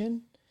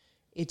decision.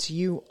 It's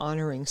you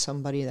honoring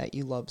somebody that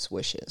you love's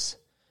wishes.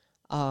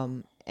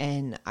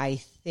 And I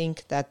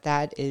think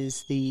that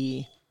is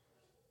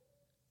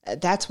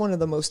that's one of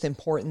the most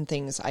important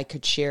things I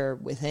could share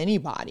with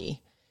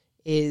anybody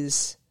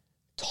is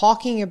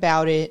talking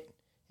about it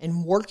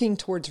and working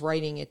towards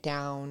writing it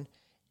down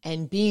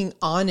and being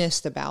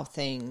honest about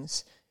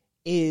things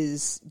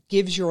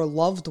gives your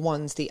loved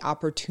ones the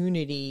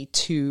opportunity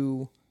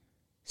to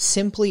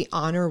simply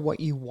honor what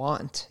you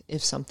want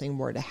if something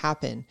were to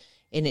happen.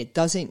 And it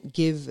doesn't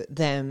give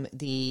them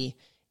the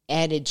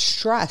added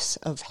stress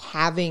of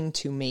having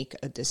to make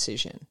a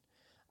decision.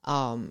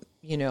 I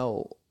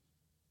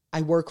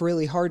work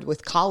really hard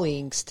with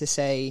colleagues to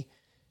say,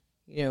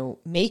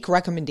 make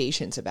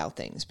recommendations about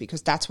things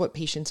because that's what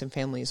patients and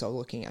families are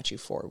looking at you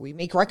for. We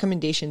make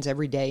recommendations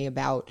every day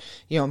about,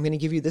 I'm going to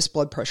give you this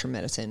blood pressure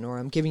medicine or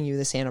I'm giving you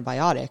this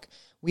antibiotic.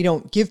 We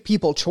don't give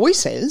people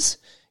choices.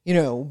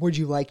 Would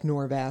you like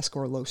Norvasc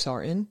or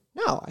Losartan?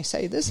 No, I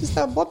say, this is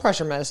the blood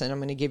pressure medicine I'm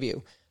going to give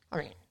you. I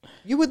mean,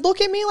 you would look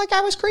at me like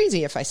I was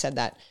crazy if I said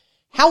that.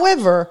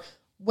 However,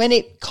 when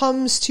it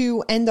comes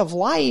to end of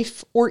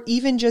life or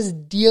even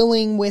just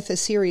dealing with a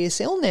serious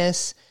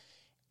illness,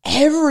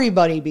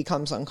 everybody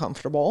becomes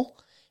uncomfortable.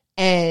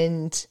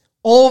 And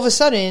all of a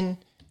sudden,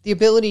 the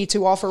ability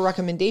to offer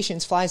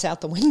recommendations flies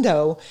out the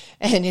window.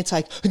 And it's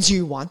like, do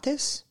you want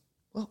this?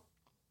 Well,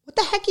 what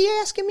the heck are you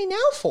asking me now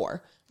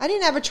for? I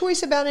didn't have a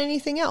choice about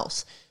anything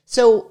else.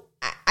 So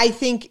I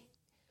think,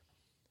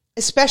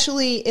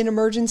 especially in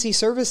emergency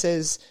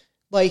services,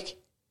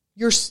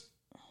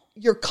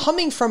 you're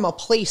coming from a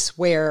place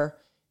where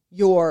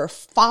you're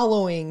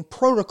following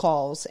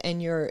protocols and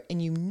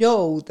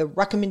the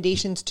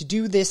recommendations to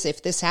do this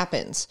if this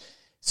happens.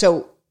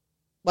 So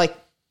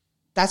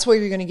that's what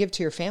you're going to give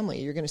to your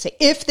family. You're going to say,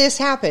 if this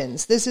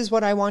happens, this is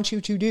what I want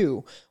you to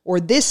do. Or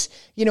this,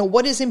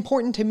 what is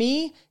important to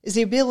me is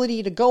the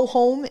ability to go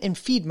home and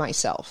feed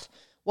myself.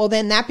 Well,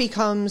 then that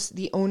becomes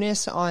the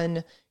onus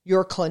on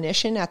your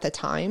clinician at the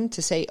time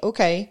to say,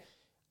 okay,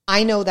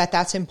 I know that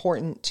that's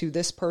important to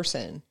this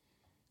person.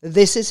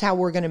 This is how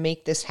we're going to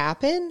make this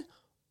happen.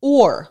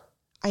 Or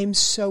I am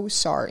so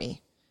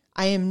sorry.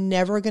 I am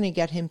never going to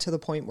get him to the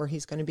point where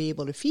he's going to be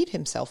able to feed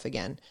himself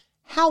again.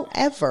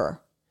 However,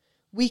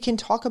 we can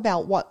talk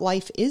about what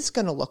life is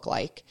going to look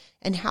like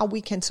and how we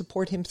can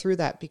support him through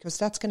that because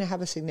that's going to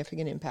have a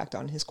significant impact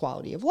on his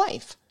quality of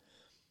life.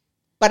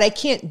 But I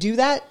can't do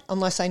that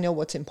unless I know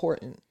what's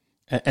important.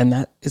 And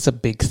that is a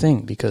big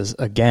thing because,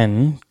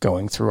 again,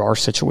 going through our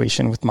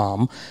situation with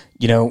Mom,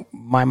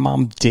 my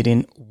mom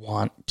didn't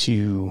want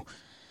to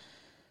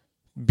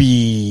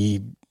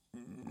be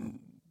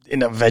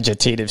in a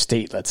vegetative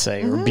state, let's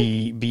say, or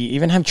be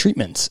even have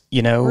treatments,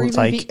 or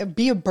even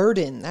be a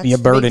burden. That's be a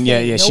burden. Yeah.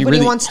 Nobody She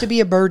really wants to be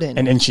a burden.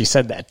 And she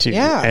said that too.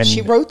 Yeah. And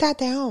she wrote that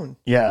down.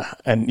 Yeah.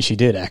 And she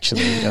did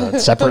actually,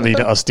 separately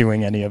to us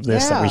doing any of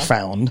this that we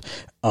found.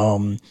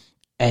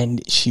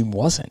 And she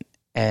wasn't.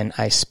 And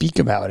I speak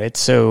about it.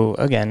 So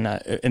again,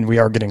 and we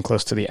are getting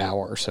close to the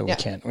hour, so we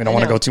don't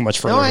want to go too much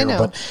further here.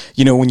 But,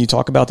 when you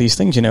talk about these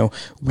things,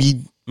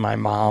 my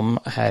mom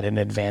had an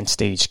advanced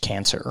stage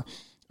cancer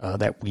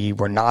that we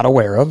were not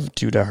aware of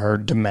due to her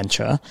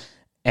dementia.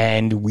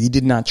 And we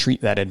did not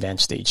treat that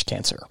advanced stage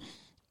cancer.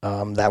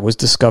 That was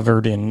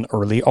discovered in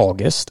early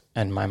August,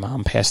 and my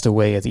mom passed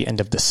away at the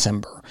end of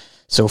December.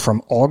 So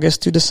from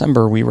August to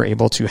December, we were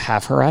able to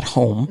have her at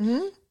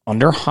home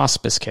under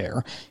hospice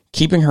care,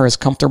 keeping her as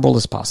comfortable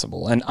as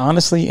possible. And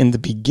honestly, in the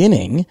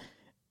beginning,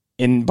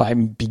 by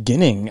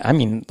beginning, I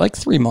mean,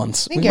 3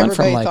 months. I think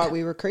everybody thought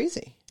we were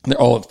crazy.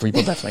 All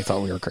people definitely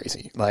thought we were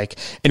crazy.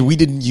 And we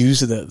didn't use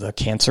the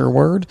cancer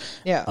word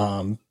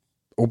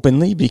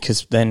openly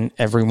because then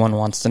everyone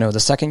wants to know. The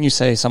second you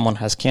say someone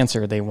has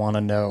cancer, they want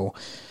to know.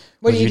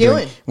 What are you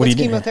doing? What's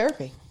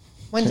chemotherapy?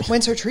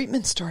 When's her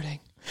treatment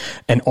starting?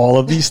 And all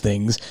of these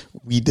things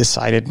we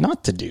decided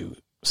not to do.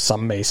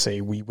 some may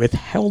say we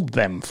withheld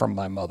them from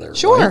my mother.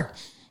 Sure. Right?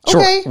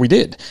 Sure, Okay. we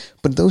did.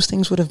 But those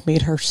things would have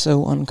made her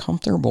so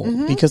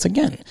uncomfortable because,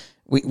 again,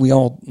 we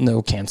all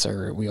know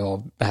cancer. We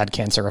all had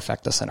cancer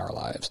affect us in our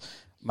lives.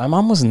 My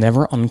mom was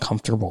never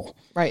uncomfortable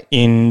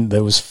in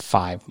those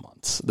 5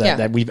 months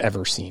that we've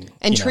ever seen.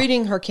 And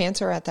treating her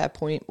cancer at that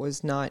point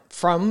was not,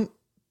 from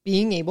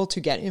being able to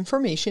get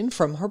information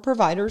from her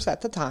providers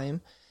at the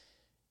time,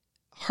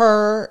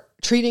 her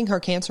treating her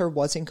cancer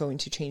wasn't going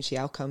to change the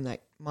outcome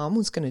that mom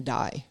was going to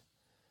die.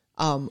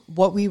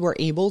 What we were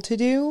able to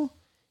do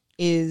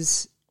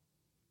is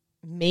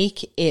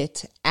make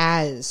it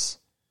as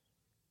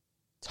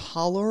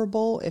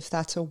tolerable, if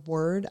that's a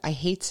word. I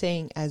hate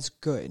saying as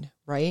good,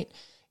 right?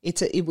 We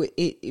took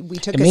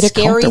a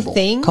scary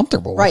thing,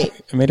 comfortable, right?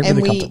 It made it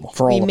really comfortable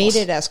for all of us. We made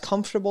it as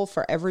comfortable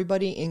for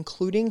everybody,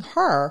 including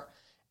her,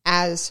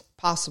 as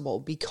possible.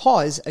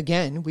 Because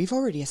again, we've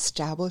already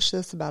established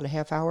this about a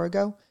half hour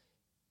ago.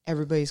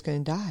 Everybody's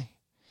going to die.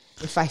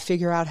 If I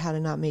figure out how to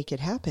not make it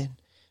happen,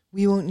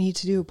 we won't need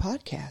to do a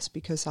podcast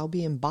because I'll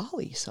be in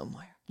Bali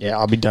somewhere. Yeah,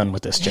 I'll be done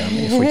with this,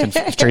 Jeremy.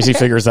 If Tracey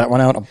figures that one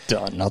out, I'm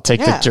done. I'll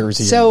take the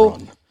jersey and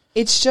run.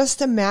 It's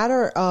just a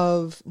matter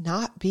of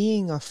not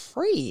being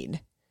afraid.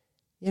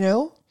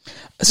 You're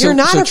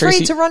not afraid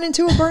Tracey, to run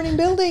into a burning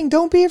building.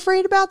 Don't be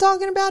afraid about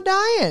talking about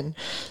dying.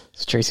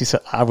 Tracey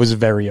said, I was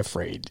very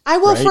afraid. I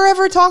will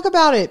forever talk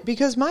about it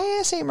because my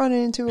ass ain't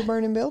running into a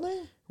burning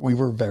building. We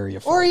were very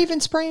afraid. Or even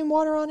spraying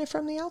water on it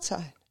from the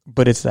outside.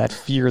 But it's that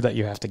fear that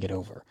you have to get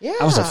over. Yeah.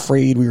 I was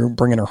afraid we were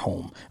bringing her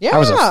home. Yeah. I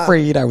was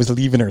afraid I was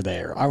leaving her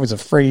there. I was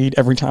afraid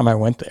every time I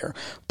went there.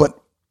 But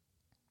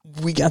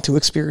we got to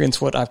experience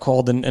what I've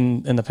called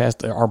in the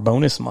past our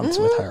bonus months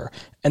with her.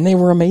 And they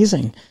were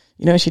amazing.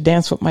 She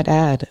danced with my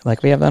dad.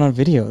 Like, we have that on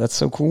video. That's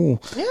so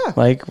cool. Yeah.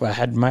 Like, I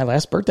had my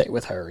last birthday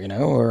with her,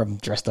 or I'm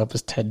dressed up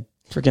as Ted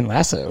freaking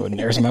Lasso. And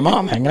there's my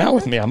mom hanging out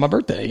with me on my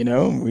birthday,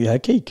 We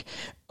had cake.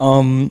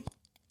 And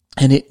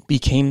it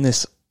became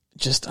this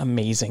just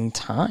amazing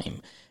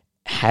time.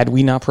 Had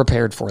we not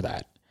prepared for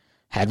that,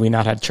 had we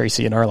not had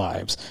Tracey in our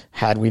lives,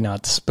 had we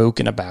not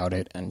spoken about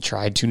it and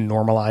tried to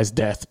normalize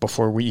death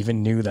before we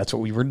even knew that's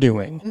what we were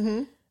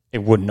doing,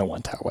 it wouldn't have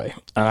went that way.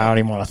 And I don't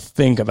even want to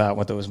think about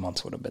what those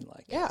months would have been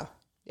like. Yeah.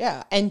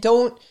 Yeah. And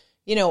don't,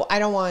 I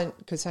don't want,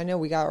 because I know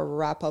we got to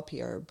wrap up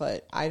here,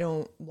 but I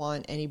don't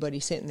want anybody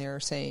sitting there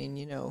saying,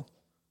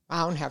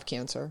 I don't have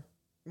cancer.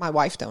 My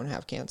wife don't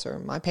have cancer.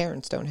 My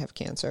parents don't have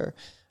cancer.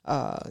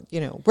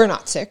 We're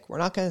not sick. We're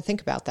not going to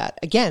think about that.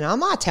 Again, I'm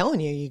not telling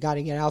you got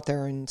to get out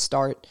there and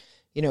start,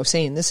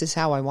 saying this is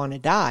how I want to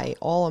die.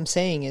 All I'm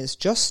saying is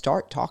just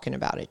start talking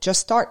about it. Just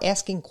start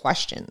asking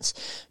questions.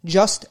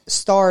 Just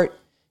start,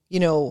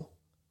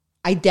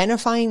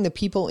 identifying the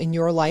people in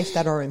your life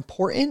that are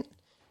important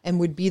and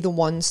would be the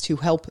ones to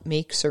help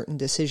make certain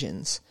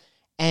decisions,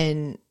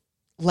 and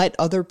let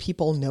other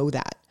people know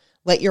that.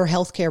 Let your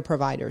healthcare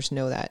providers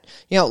know that.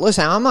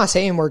 Listen, I'm not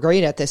saying we're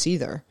great at this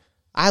either.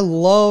 I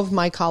love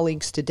my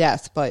colleagues to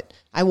death, but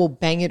I will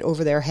bang it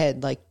over their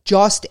head. Like,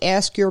 just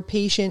ask your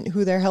patient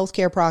who their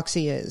healthcare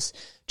proxy is.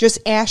 Just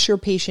ask your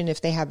patient if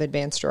they have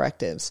advance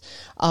directives.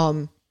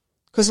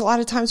 Because a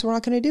lot of times we're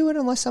not going to do it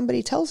unless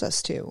somebody tells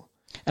us to.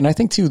 And I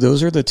think, too,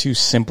 those are the two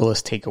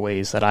simplest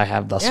takeaways that I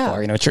have thus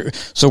far.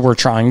 So we're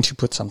trying to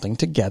put something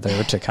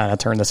together to kind of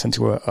turn this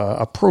into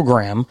a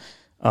program.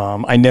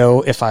 I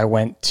know if I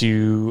went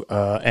to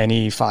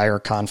any fire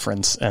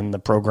conference and the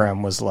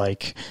program was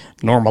like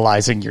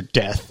normalizing your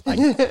death,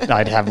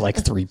 I'd have like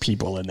 3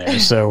 people in there.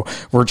 So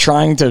we're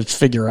trying to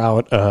figure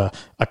out a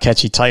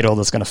catchy title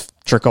that's going to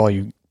trick all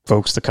you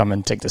folks to come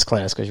and take this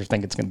class, because you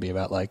think it's going to be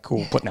about like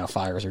putting out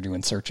fires or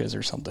doing searches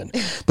or something.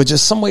 But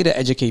just some way to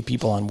educate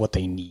people on what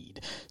they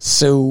need.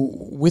 So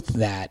with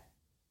that,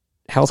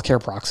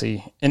 healthcare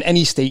proxy in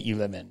any state you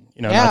live in,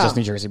 not just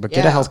New Jersey, but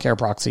get a healthcare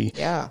proxy.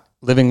 Yeah.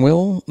 Living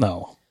will?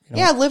 No.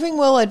 Yeah, living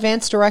will,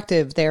 advance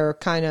directive, they're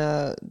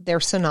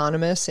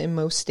synonymous in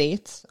most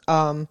states.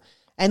 And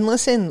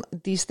listen,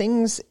 these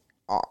things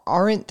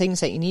aren't things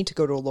that you need to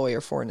go to a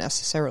lawyer for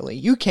necessarily.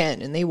 You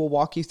can, and they will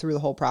walk you through the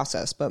whole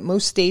process. But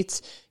most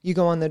states, you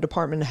go on the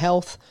Department of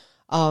Health,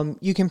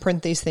 you can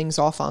print these things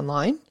off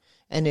online,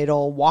 and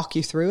it'll walk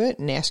you through it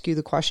and ask you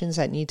the questions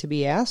that need to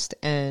be asked.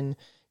 And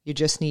you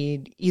just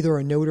need either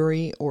a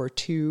notary or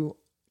 2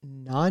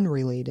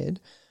 non-related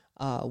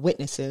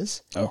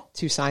witnesses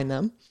to sign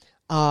them.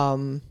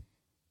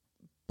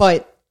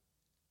 But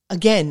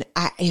again,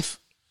 if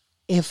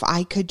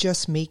I could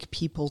just make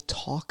people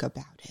talk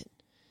about it,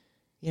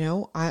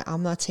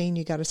 I'm not saying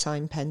you got to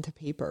sign pen to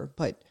paper,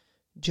 but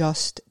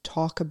just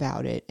talk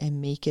about it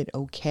and make it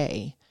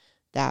okay.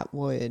 That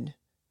would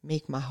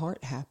make my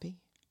heart happy.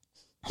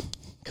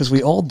 Because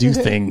we all do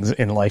things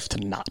in life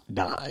to not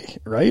die,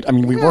 right? I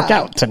mean, we work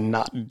out to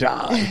not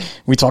die.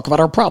 We talk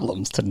about our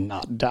problems to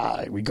not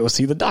die. We go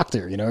see the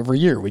doctor, every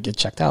year we get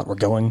checked out.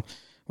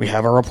 We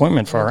have our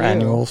appointment for our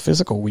annual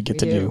physical we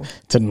do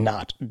to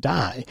not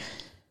die.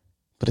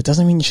 But it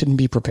doesn't mean you shouldn't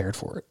be prepared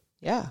for it.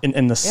 Yeah.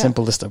 In the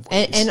simplest of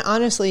ways. And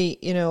honestly,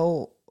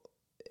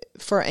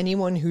 for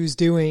anyone who's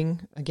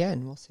doing,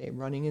 again, we'll say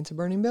running into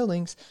burning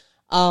buildings,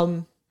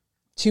 to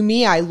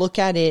me, I look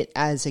at it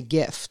as a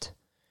gift,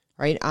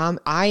 right?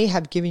 I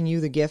have given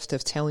you the gift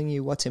of telling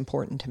you what's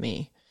important to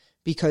me,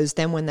 because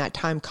then when that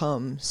time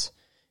comes,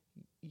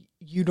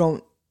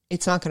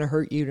 it's not going to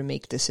hurt you to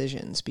make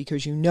decisions,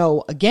 because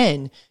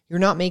again, you're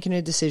not making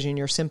a decision.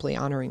 You're simply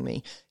honoring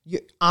me.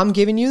 I'm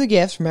giving you the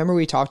gift. Remember,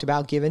 we talked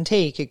about give and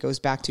take. It goes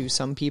back to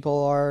some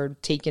people are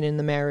taken in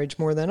the marriage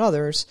more than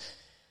others.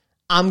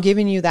 I'm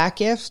giving you that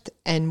gift.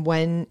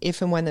 And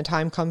if and when the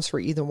time comes for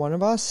either one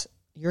of us,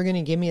 you're going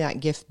to give me that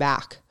gift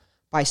back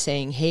by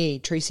saying, hey,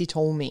 Tracey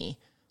told me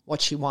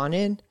what she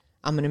wanted.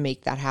 I'm going to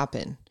make that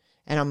happen.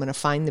 And I'm going to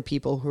find the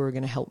people who are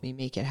going to help me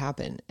make it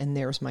happen. And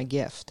there's my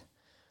gift.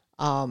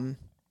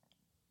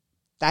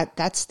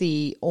 That's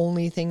the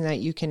only thing that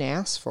you can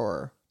ask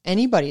for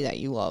anybody that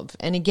you love.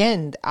 And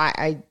again,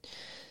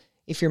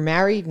 if you're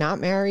married, not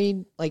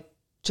married, like,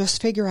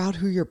 just figure out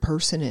who your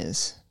person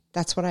is.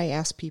 That's what I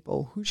ask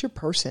people. Who's your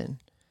person?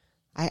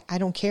 I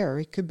don't care.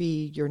 It could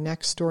be your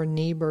next door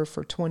neighbor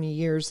for 20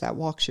 years that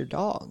walks your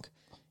dog.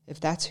 If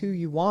that's who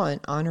you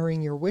want,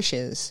 honoring your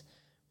wishes,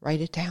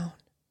 write it down.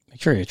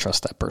 Make sure you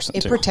trust that person, too.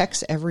 It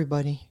protects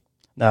everybody.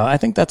 No, I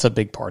think that's a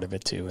big part of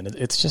it, too. And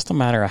it's just a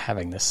matter of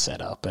having this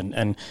set up.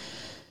 And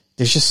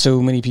there's just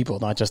so many people,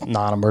 not just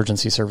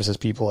non-emergency services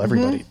people,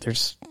 everybody.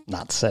 There's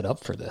not set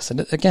up for this.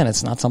 And again,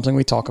 it's not something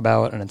we talk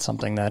about, and it's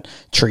something that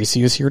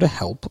Tracey is here to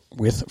help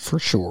with for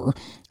sure.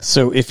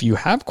 So if you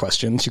have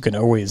questions, you can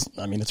always,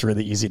 it's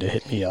really easy to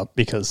hit me up,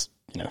 because,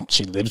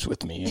 she lives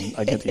with me and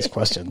I get these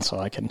questions, so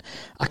I can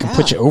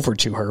put you over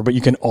to her, but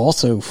you can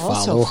also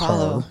follow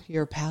her.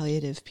 Your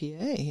palliative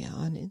PA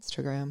on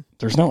Instagram.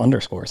 There's no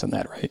underscores in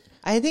that, right?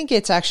 I think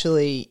it's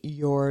actually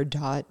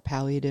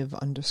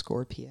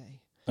your.palliative_PA.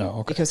 Oh,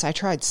 okay. Because I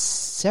tried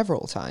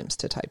several times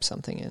to type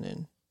something in,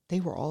 and they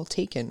were all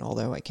taken,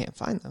 although I can't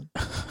find them.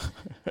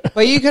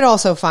 But you could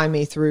also find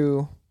me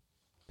through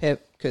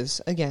Pip,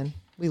 because, again,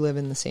 we live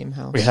in the same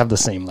house. We have the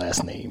same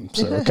last name,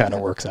 so it kind of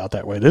works out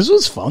that way. This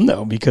was fun,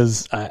 though,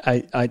 because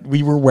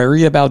we were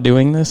worried about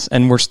doing this,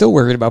 and we're still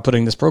worried about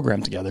putting this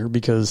program together,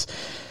 because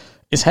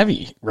it's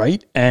heavy,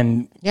 right?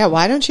 And yeah,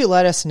 why don't you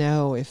let us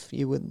know if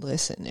you would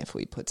listen if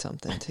we put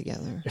something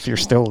together? If you're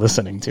still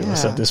listening to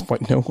us at this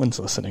point, no one's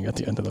listening at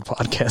the end of the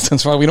podcast.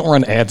 That's why we don't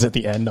run ads at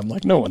the end. I'm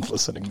like, no one's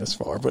listening this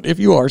far. But if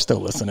you are still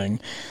listening,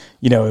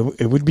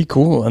 it would be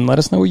cool. And let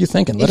us know what you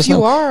think. And let us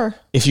know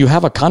if you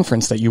have a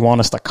conference that you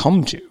want us to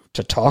come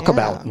to talk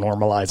about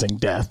normalizing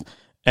death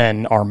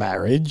and our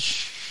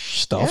marriage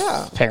stuff,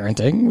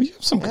 parenting. We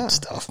have some good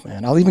stuff,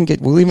 man.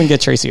 We'll even get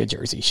Tracey a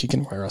jersey. She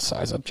can wear a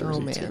size up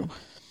jersey too.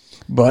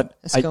 But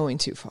it's going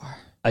too far.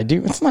 I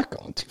do. It's not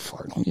going too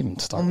far. Don't even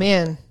start. Oh,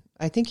 man.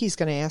 I think he's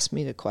going to ask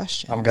me the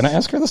question. I'm going to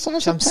ask her the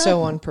size. I'm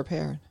so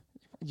unprepared.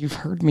 You've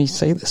heard me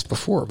say this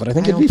before, but I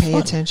think it'd be fun. I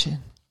don't pay attention.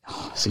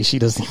 Oh, see, she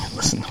doesn't even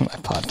listen to my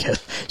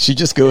podcast. She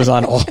just goes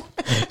on all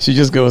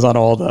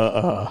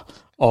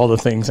the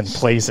things and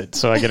plays it,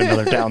 so I get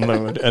another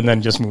download, and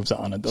then just moves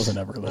on and doesn't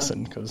ever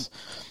listen, because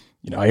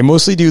I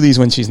mostly do these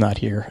when she's not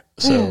here.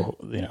 So,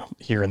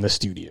 here in the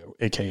studio,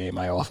 a.k.a.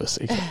 my office,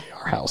 a.k.a.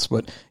 our house.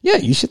 But, yeah,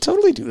 you should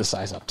totally do the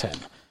size up 10.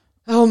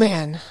 Oh,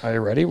 man. Are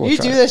you ready? You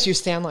do this, you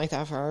stand like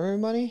that for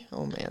everybody?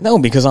 Oh, man. No,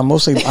 because I'm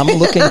looking.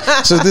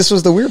 So this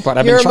was the weird part.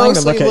 I've been trying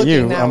to look at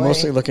you. I'm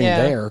mostly looking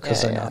there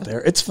because they're not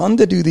there. It's fun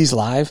to do these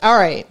live. All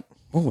right.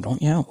 Oh,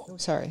 don't yell. Oh,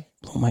 sorry.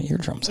 Blow my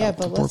eardrums out.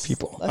 But poor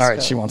people. All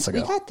right, she wants to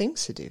go. We got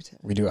things to do today.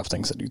 We do have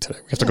things to do today.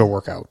 We have to go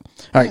work out.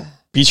 All right,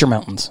 beach or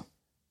mountains?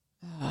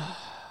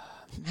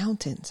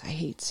 Mountains. I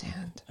hate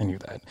sand. I knew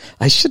that.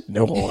 I should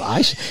know.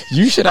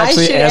 You should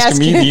actually ask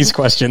me these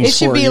questions. It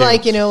should be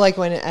like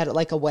when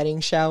at a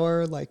wedding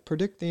shower, like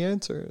predict the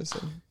answers,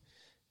 and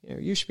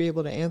you should be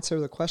able to answer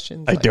the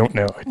questions. I don't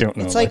know.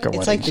 It's like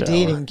the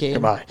dating game.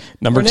 Goodbye.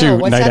 Number 2,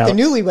 what's night that? out.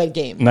 The newlywed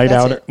game. Night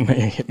out.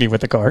 Hit me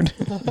with the card.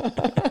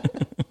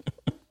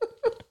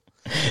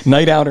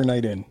 Night out or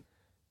night in?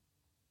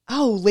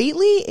 Oh,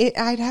 lately,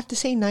 I'd have to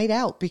say night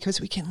out, because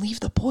we can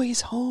leave the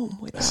boys home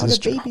without a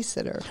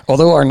babysitter.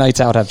 Although our nights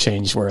out have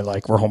changed, where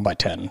we're home by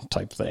 10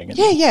 type thing.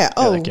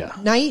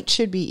 And night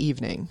should be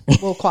evening.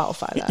 We'll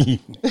qualify that.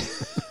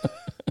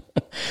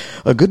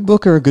 A good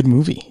book or a good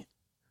movie?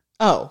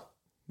 Oh,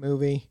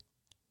 movie.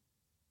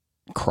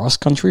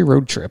 Cross-country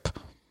road trip.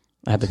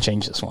 I had to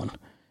change this one.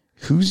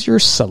 Who's your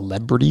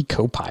celebrity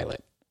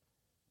co-pilot?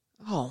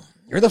 Oh,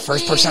 you're the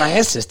first person I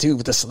asked this to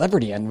with the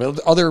celebrity end.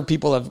 Other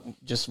people have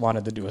just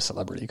wanted to do a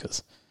celebrity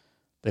because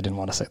they didn't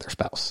want to say their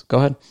spouse. Go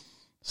ahead.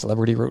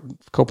 Celebrity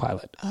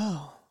co-pilot.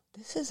 Oh,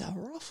 this is a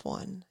rough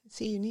one.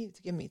 See, you need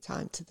to give me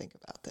time to think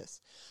about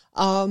this.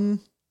 I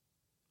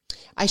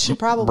should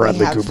probably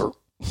Bradley Cooper.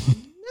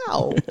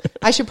 No,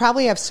 I should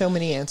probably have so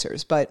many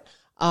answers, but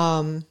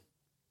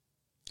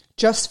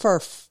just for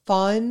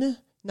fun,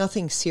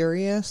 nothing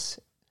serious,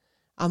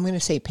 I'm going to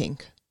say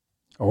Pink.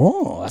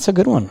 Oh, that's a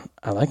good one.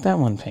 I like that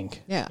one,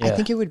 Pink. Yeah, I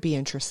think it would be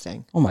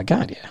interesting. Oh, my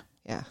God, yeah.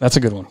 Yeah. That's a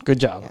good one. Good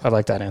job. Yeah. I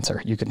like that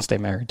answer. You can stay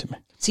married to me.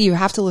 See, you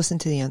have to listen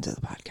to the end of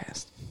the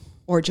podcast.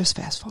 Or just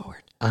fast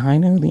forward? I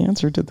know the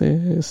answer to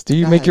this. Do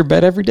you Go make ahead. your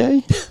bed every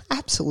day?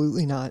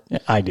 Absolutely not. Yeah,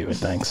 I do it,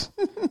 thanks.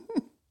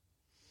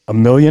 $1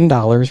 million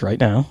right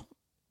now,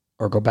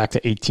 or go back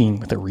to 18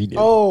 with a redo.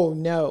 Oh,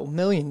 no. $1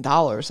 million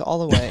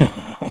all the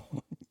way.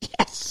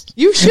 Yes.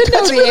 You should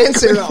know the really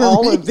answer good to for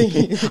all me. of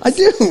these. I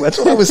do. That's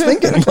what I was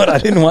thinking, but I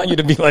didn't want you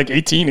to be like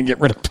 18 and get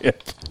rid of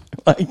Pip.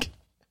 Like,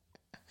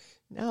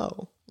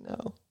 No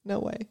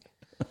way.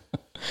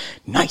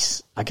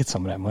 nice. I get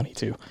some of that money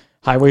too.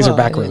 Highways or Well,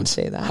 back I didn't roads?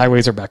 say that.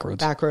 Highways or back roads?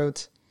 Back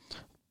roads.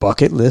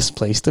 Bucket list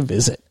place to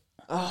visit.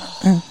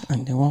 Oh. I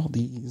know all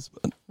these,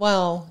 but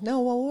Well,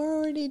 no, we're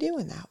already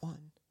doing that one.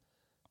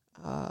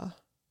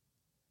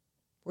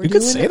 you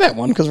could say that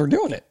one because we're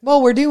doing it.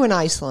 Well, we're doing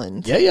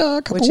Iceland. Yeah,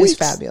 a couple which weeks. is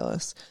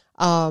fabulous.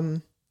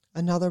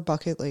 Another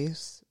bucket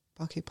place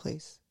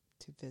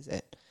to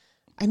visit.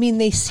 I mean,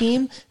 they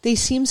seem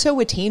so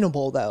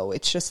attainable, though.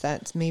 It's just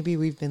that maybe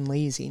we've been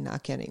lazy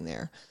not getting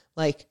there.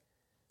 Like,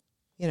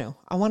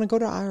 I want to go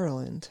to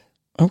Ireland.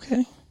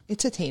 Okay.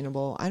 It's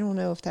attainable. I don't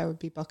know if that would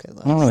be bucket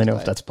list. I don't really know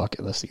if that's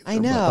bucket list either. I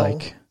know.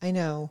 But I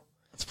know.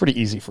 it's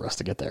pretty easy for us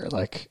to get there.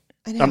 Like,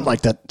 I know. I'm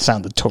like, that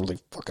sounded totally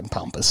fucking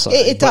pompous. Sorry,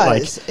 It but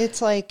does. like,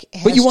 It's like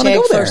but you want to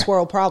go there. first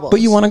world problems.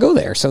 But you want to go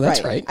there, so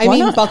that's right. I Why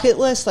mean, not? bucket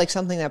list, like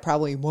something that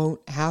probably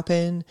won't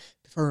happen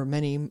for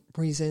many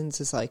reasons,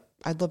 is like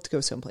I'd love to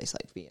go someplace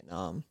like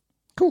Vietnam.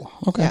 Cool.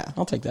 Okay. Yeah.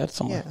 I'll take that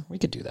somewhere. Yeah. We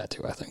could do that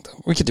too, I think,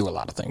 though. We could do a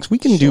lot of things. We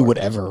can do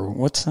whatever.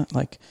 What's that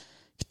like?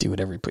 You could do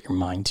whatever you put your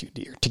mind to,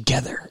 dear.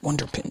 Together.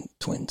 Wonderpin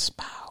twins.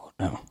 Pow.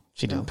 No,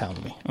 she didn't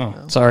pound me.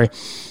 Oh, sorry.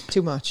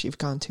 Too much. You've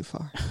gone too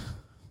far.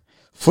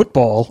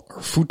 Football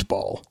or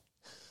football?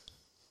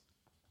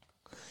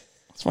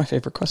 That's my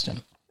favorite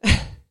question.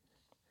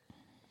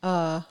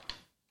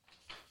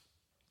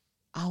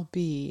 I'll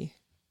be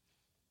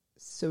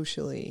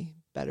socially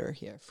better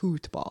here.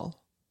 Football.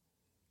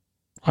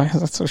 Why is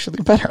that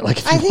socially better? Like,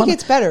 if I you think wanna-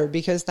 it's better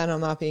because then I'm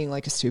not being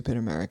like a stupid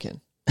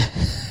American.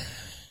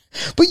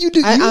 But you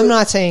do. I'm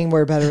not saying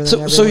we're better than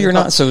everyone. So you're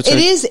not. but So it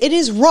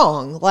is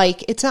wrong.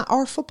 Like, it's not,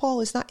 our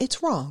football is not,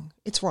 it's wrong.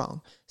 It's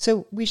wrong.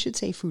 So we should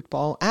say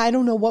football. I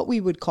don't know what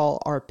we would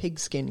call our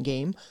pigskin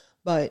game,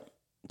 but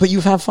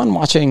you have fun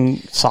watching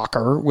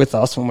soccer with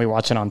us when we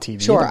watch it on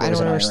TV. sure, The I boys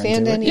don't and are understand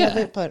into any of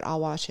it, but I'll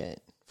watch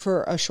it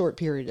for a short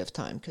period of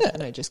time because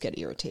then I just get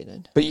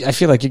irritated. But I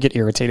feel like you get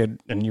irritated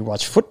and you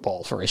watch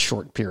football for a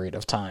short period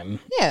of time.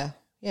 Yeah.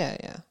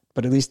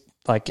 But at least,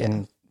 like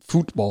in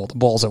football, the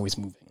ball's always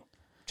moving.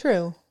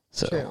 True.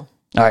 So, True. all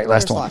right,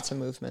 last There's one. lots of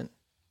movement.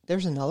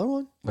 There's another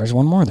one? There's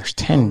one more. There's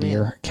 10,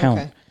 dear. Count.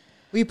 Okay.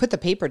 Well, you put the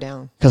paper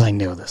down. Because I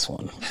know this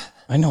one.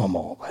 I know them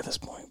all by this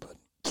point.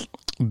 But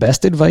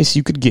best advice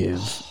you could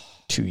give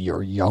to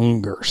your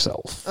younger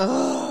self.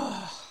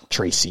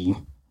 Tracey,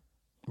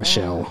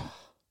 Michelle,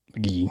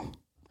 McGee,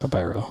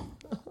 Piparo.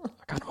 I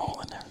got them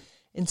all in there.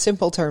 In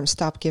simple terms,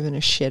 stop giving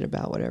a shit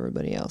about what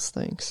everybody else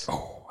thinks.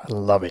 Oh, I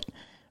love it.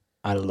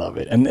 I love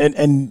it.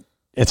 And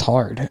it's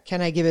hard.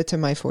 Can I give it to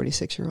my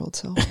 46-year-old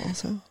self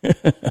also?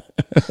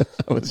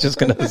 I was just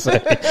going to say,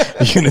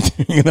 you're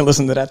going to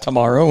listen to that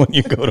tomorrow when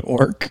you go to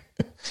work.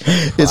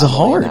 It's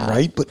hard, not.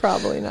 right? But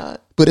Probably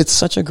not. But it's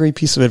such a great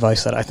piece of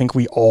advice that I think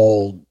we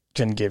all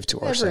can give to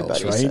ourselves,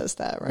 Everybody right? says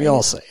that, right? We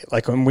all say it.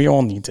 Like, when we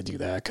all need to do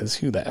that because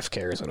who the F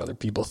cares what other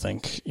people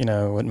think?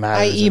 What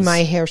matters i.e. is... my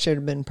hair should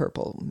have been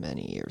purple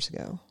many years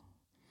ago.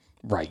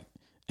 Right.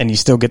 And you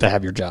still get to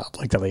have your job,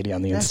 like the lady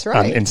on the That's on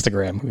right.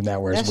 Instagram who now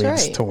wears That's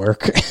wigs right. to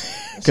work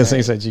because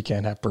they said you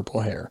can't have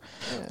purple hair.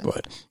 Yeah.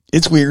 But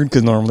it's weird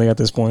because normally at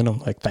this point I'm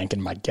like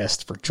thanking my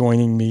guest for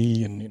joining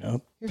me and You're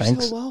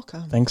thanks. so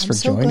welcome. Thanks for I'm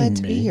so joining glad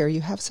to me. be here.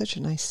 You have such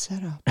a nice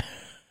setup.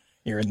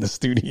 Here in the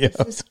studio.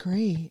 This is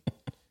great.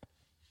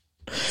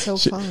 So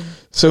fun.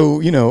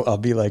 So, I'll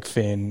be like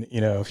Finn,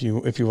 if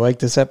you like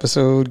this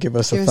episode, give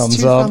us a thumbs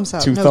two up. thumbs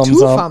up. Two No, thumbs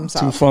two up. thumbs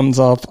up. Two thumbs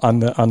up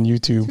on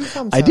YouTube. Two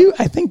thumbs I up. do.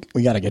 I think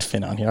we got to get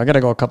Finn on here. I got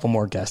to go a couple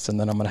more guests, and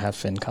then I'm going to have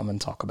Finn come and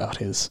talk about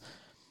his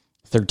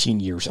 13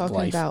 years of Talking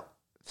life. about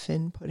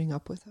Finn putting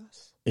up with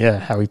us. Yeah,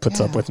 how he puts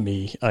up Yeah. with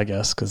me, I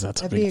guess, because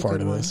that's That'd a be big a part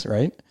good of one. this,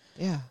 right?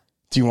 Yeah.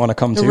 Do you want to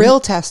come The too? real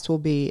test will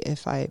be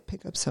if I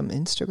pick up some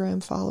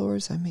Instagram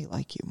followers, I may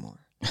like you more.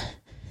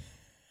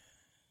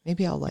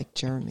 Maybe I'll like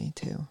Jeremy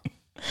too.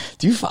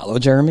 Do you follow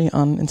Jeremy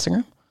on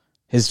Instagram?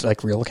 His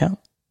real account?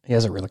 He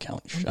has a real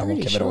account. I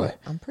won't give it away.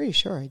 I'm pretty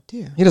sure I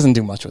do. He doesn't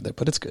do much with it,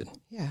 but it's good.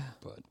 Yeah.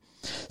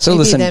 So Maybe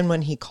listen, then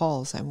when he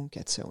calls, I won't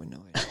get so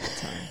annoyed all the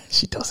time.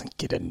 she doesn't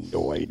get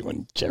annoyed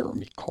when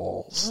Jeremy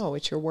calls. Oh,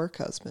 it's your work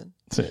husband.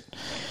 That's it.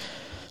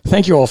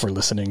 Thank you all for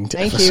listening to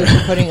Thank you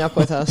for putting up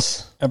with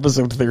us.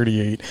 episode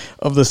 38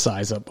 of The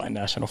Size Up by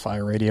National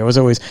Fire Radio. As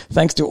always,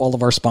 thanks to all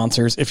of our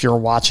sponsors. If you're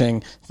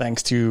watching,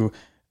 thanks to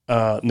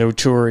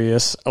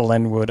Notorious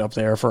Lenwood up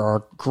there for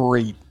our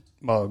great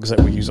mugs that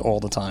we use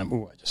all the time.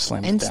 Ooh, I just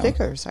slammed And it down.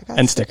 stickers. I got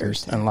And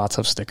stickers. and lots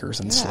of stickers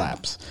and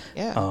slaps.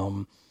 Yeah.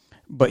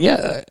 But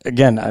yeah,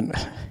 again,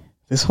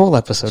 this whole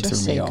episode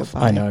Just threw me say off.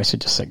 goodbye. I know I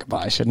should just say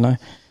goodbye, shouldn't I?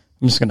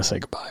 I'm just going to say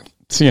goodbye.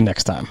 See you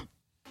next time.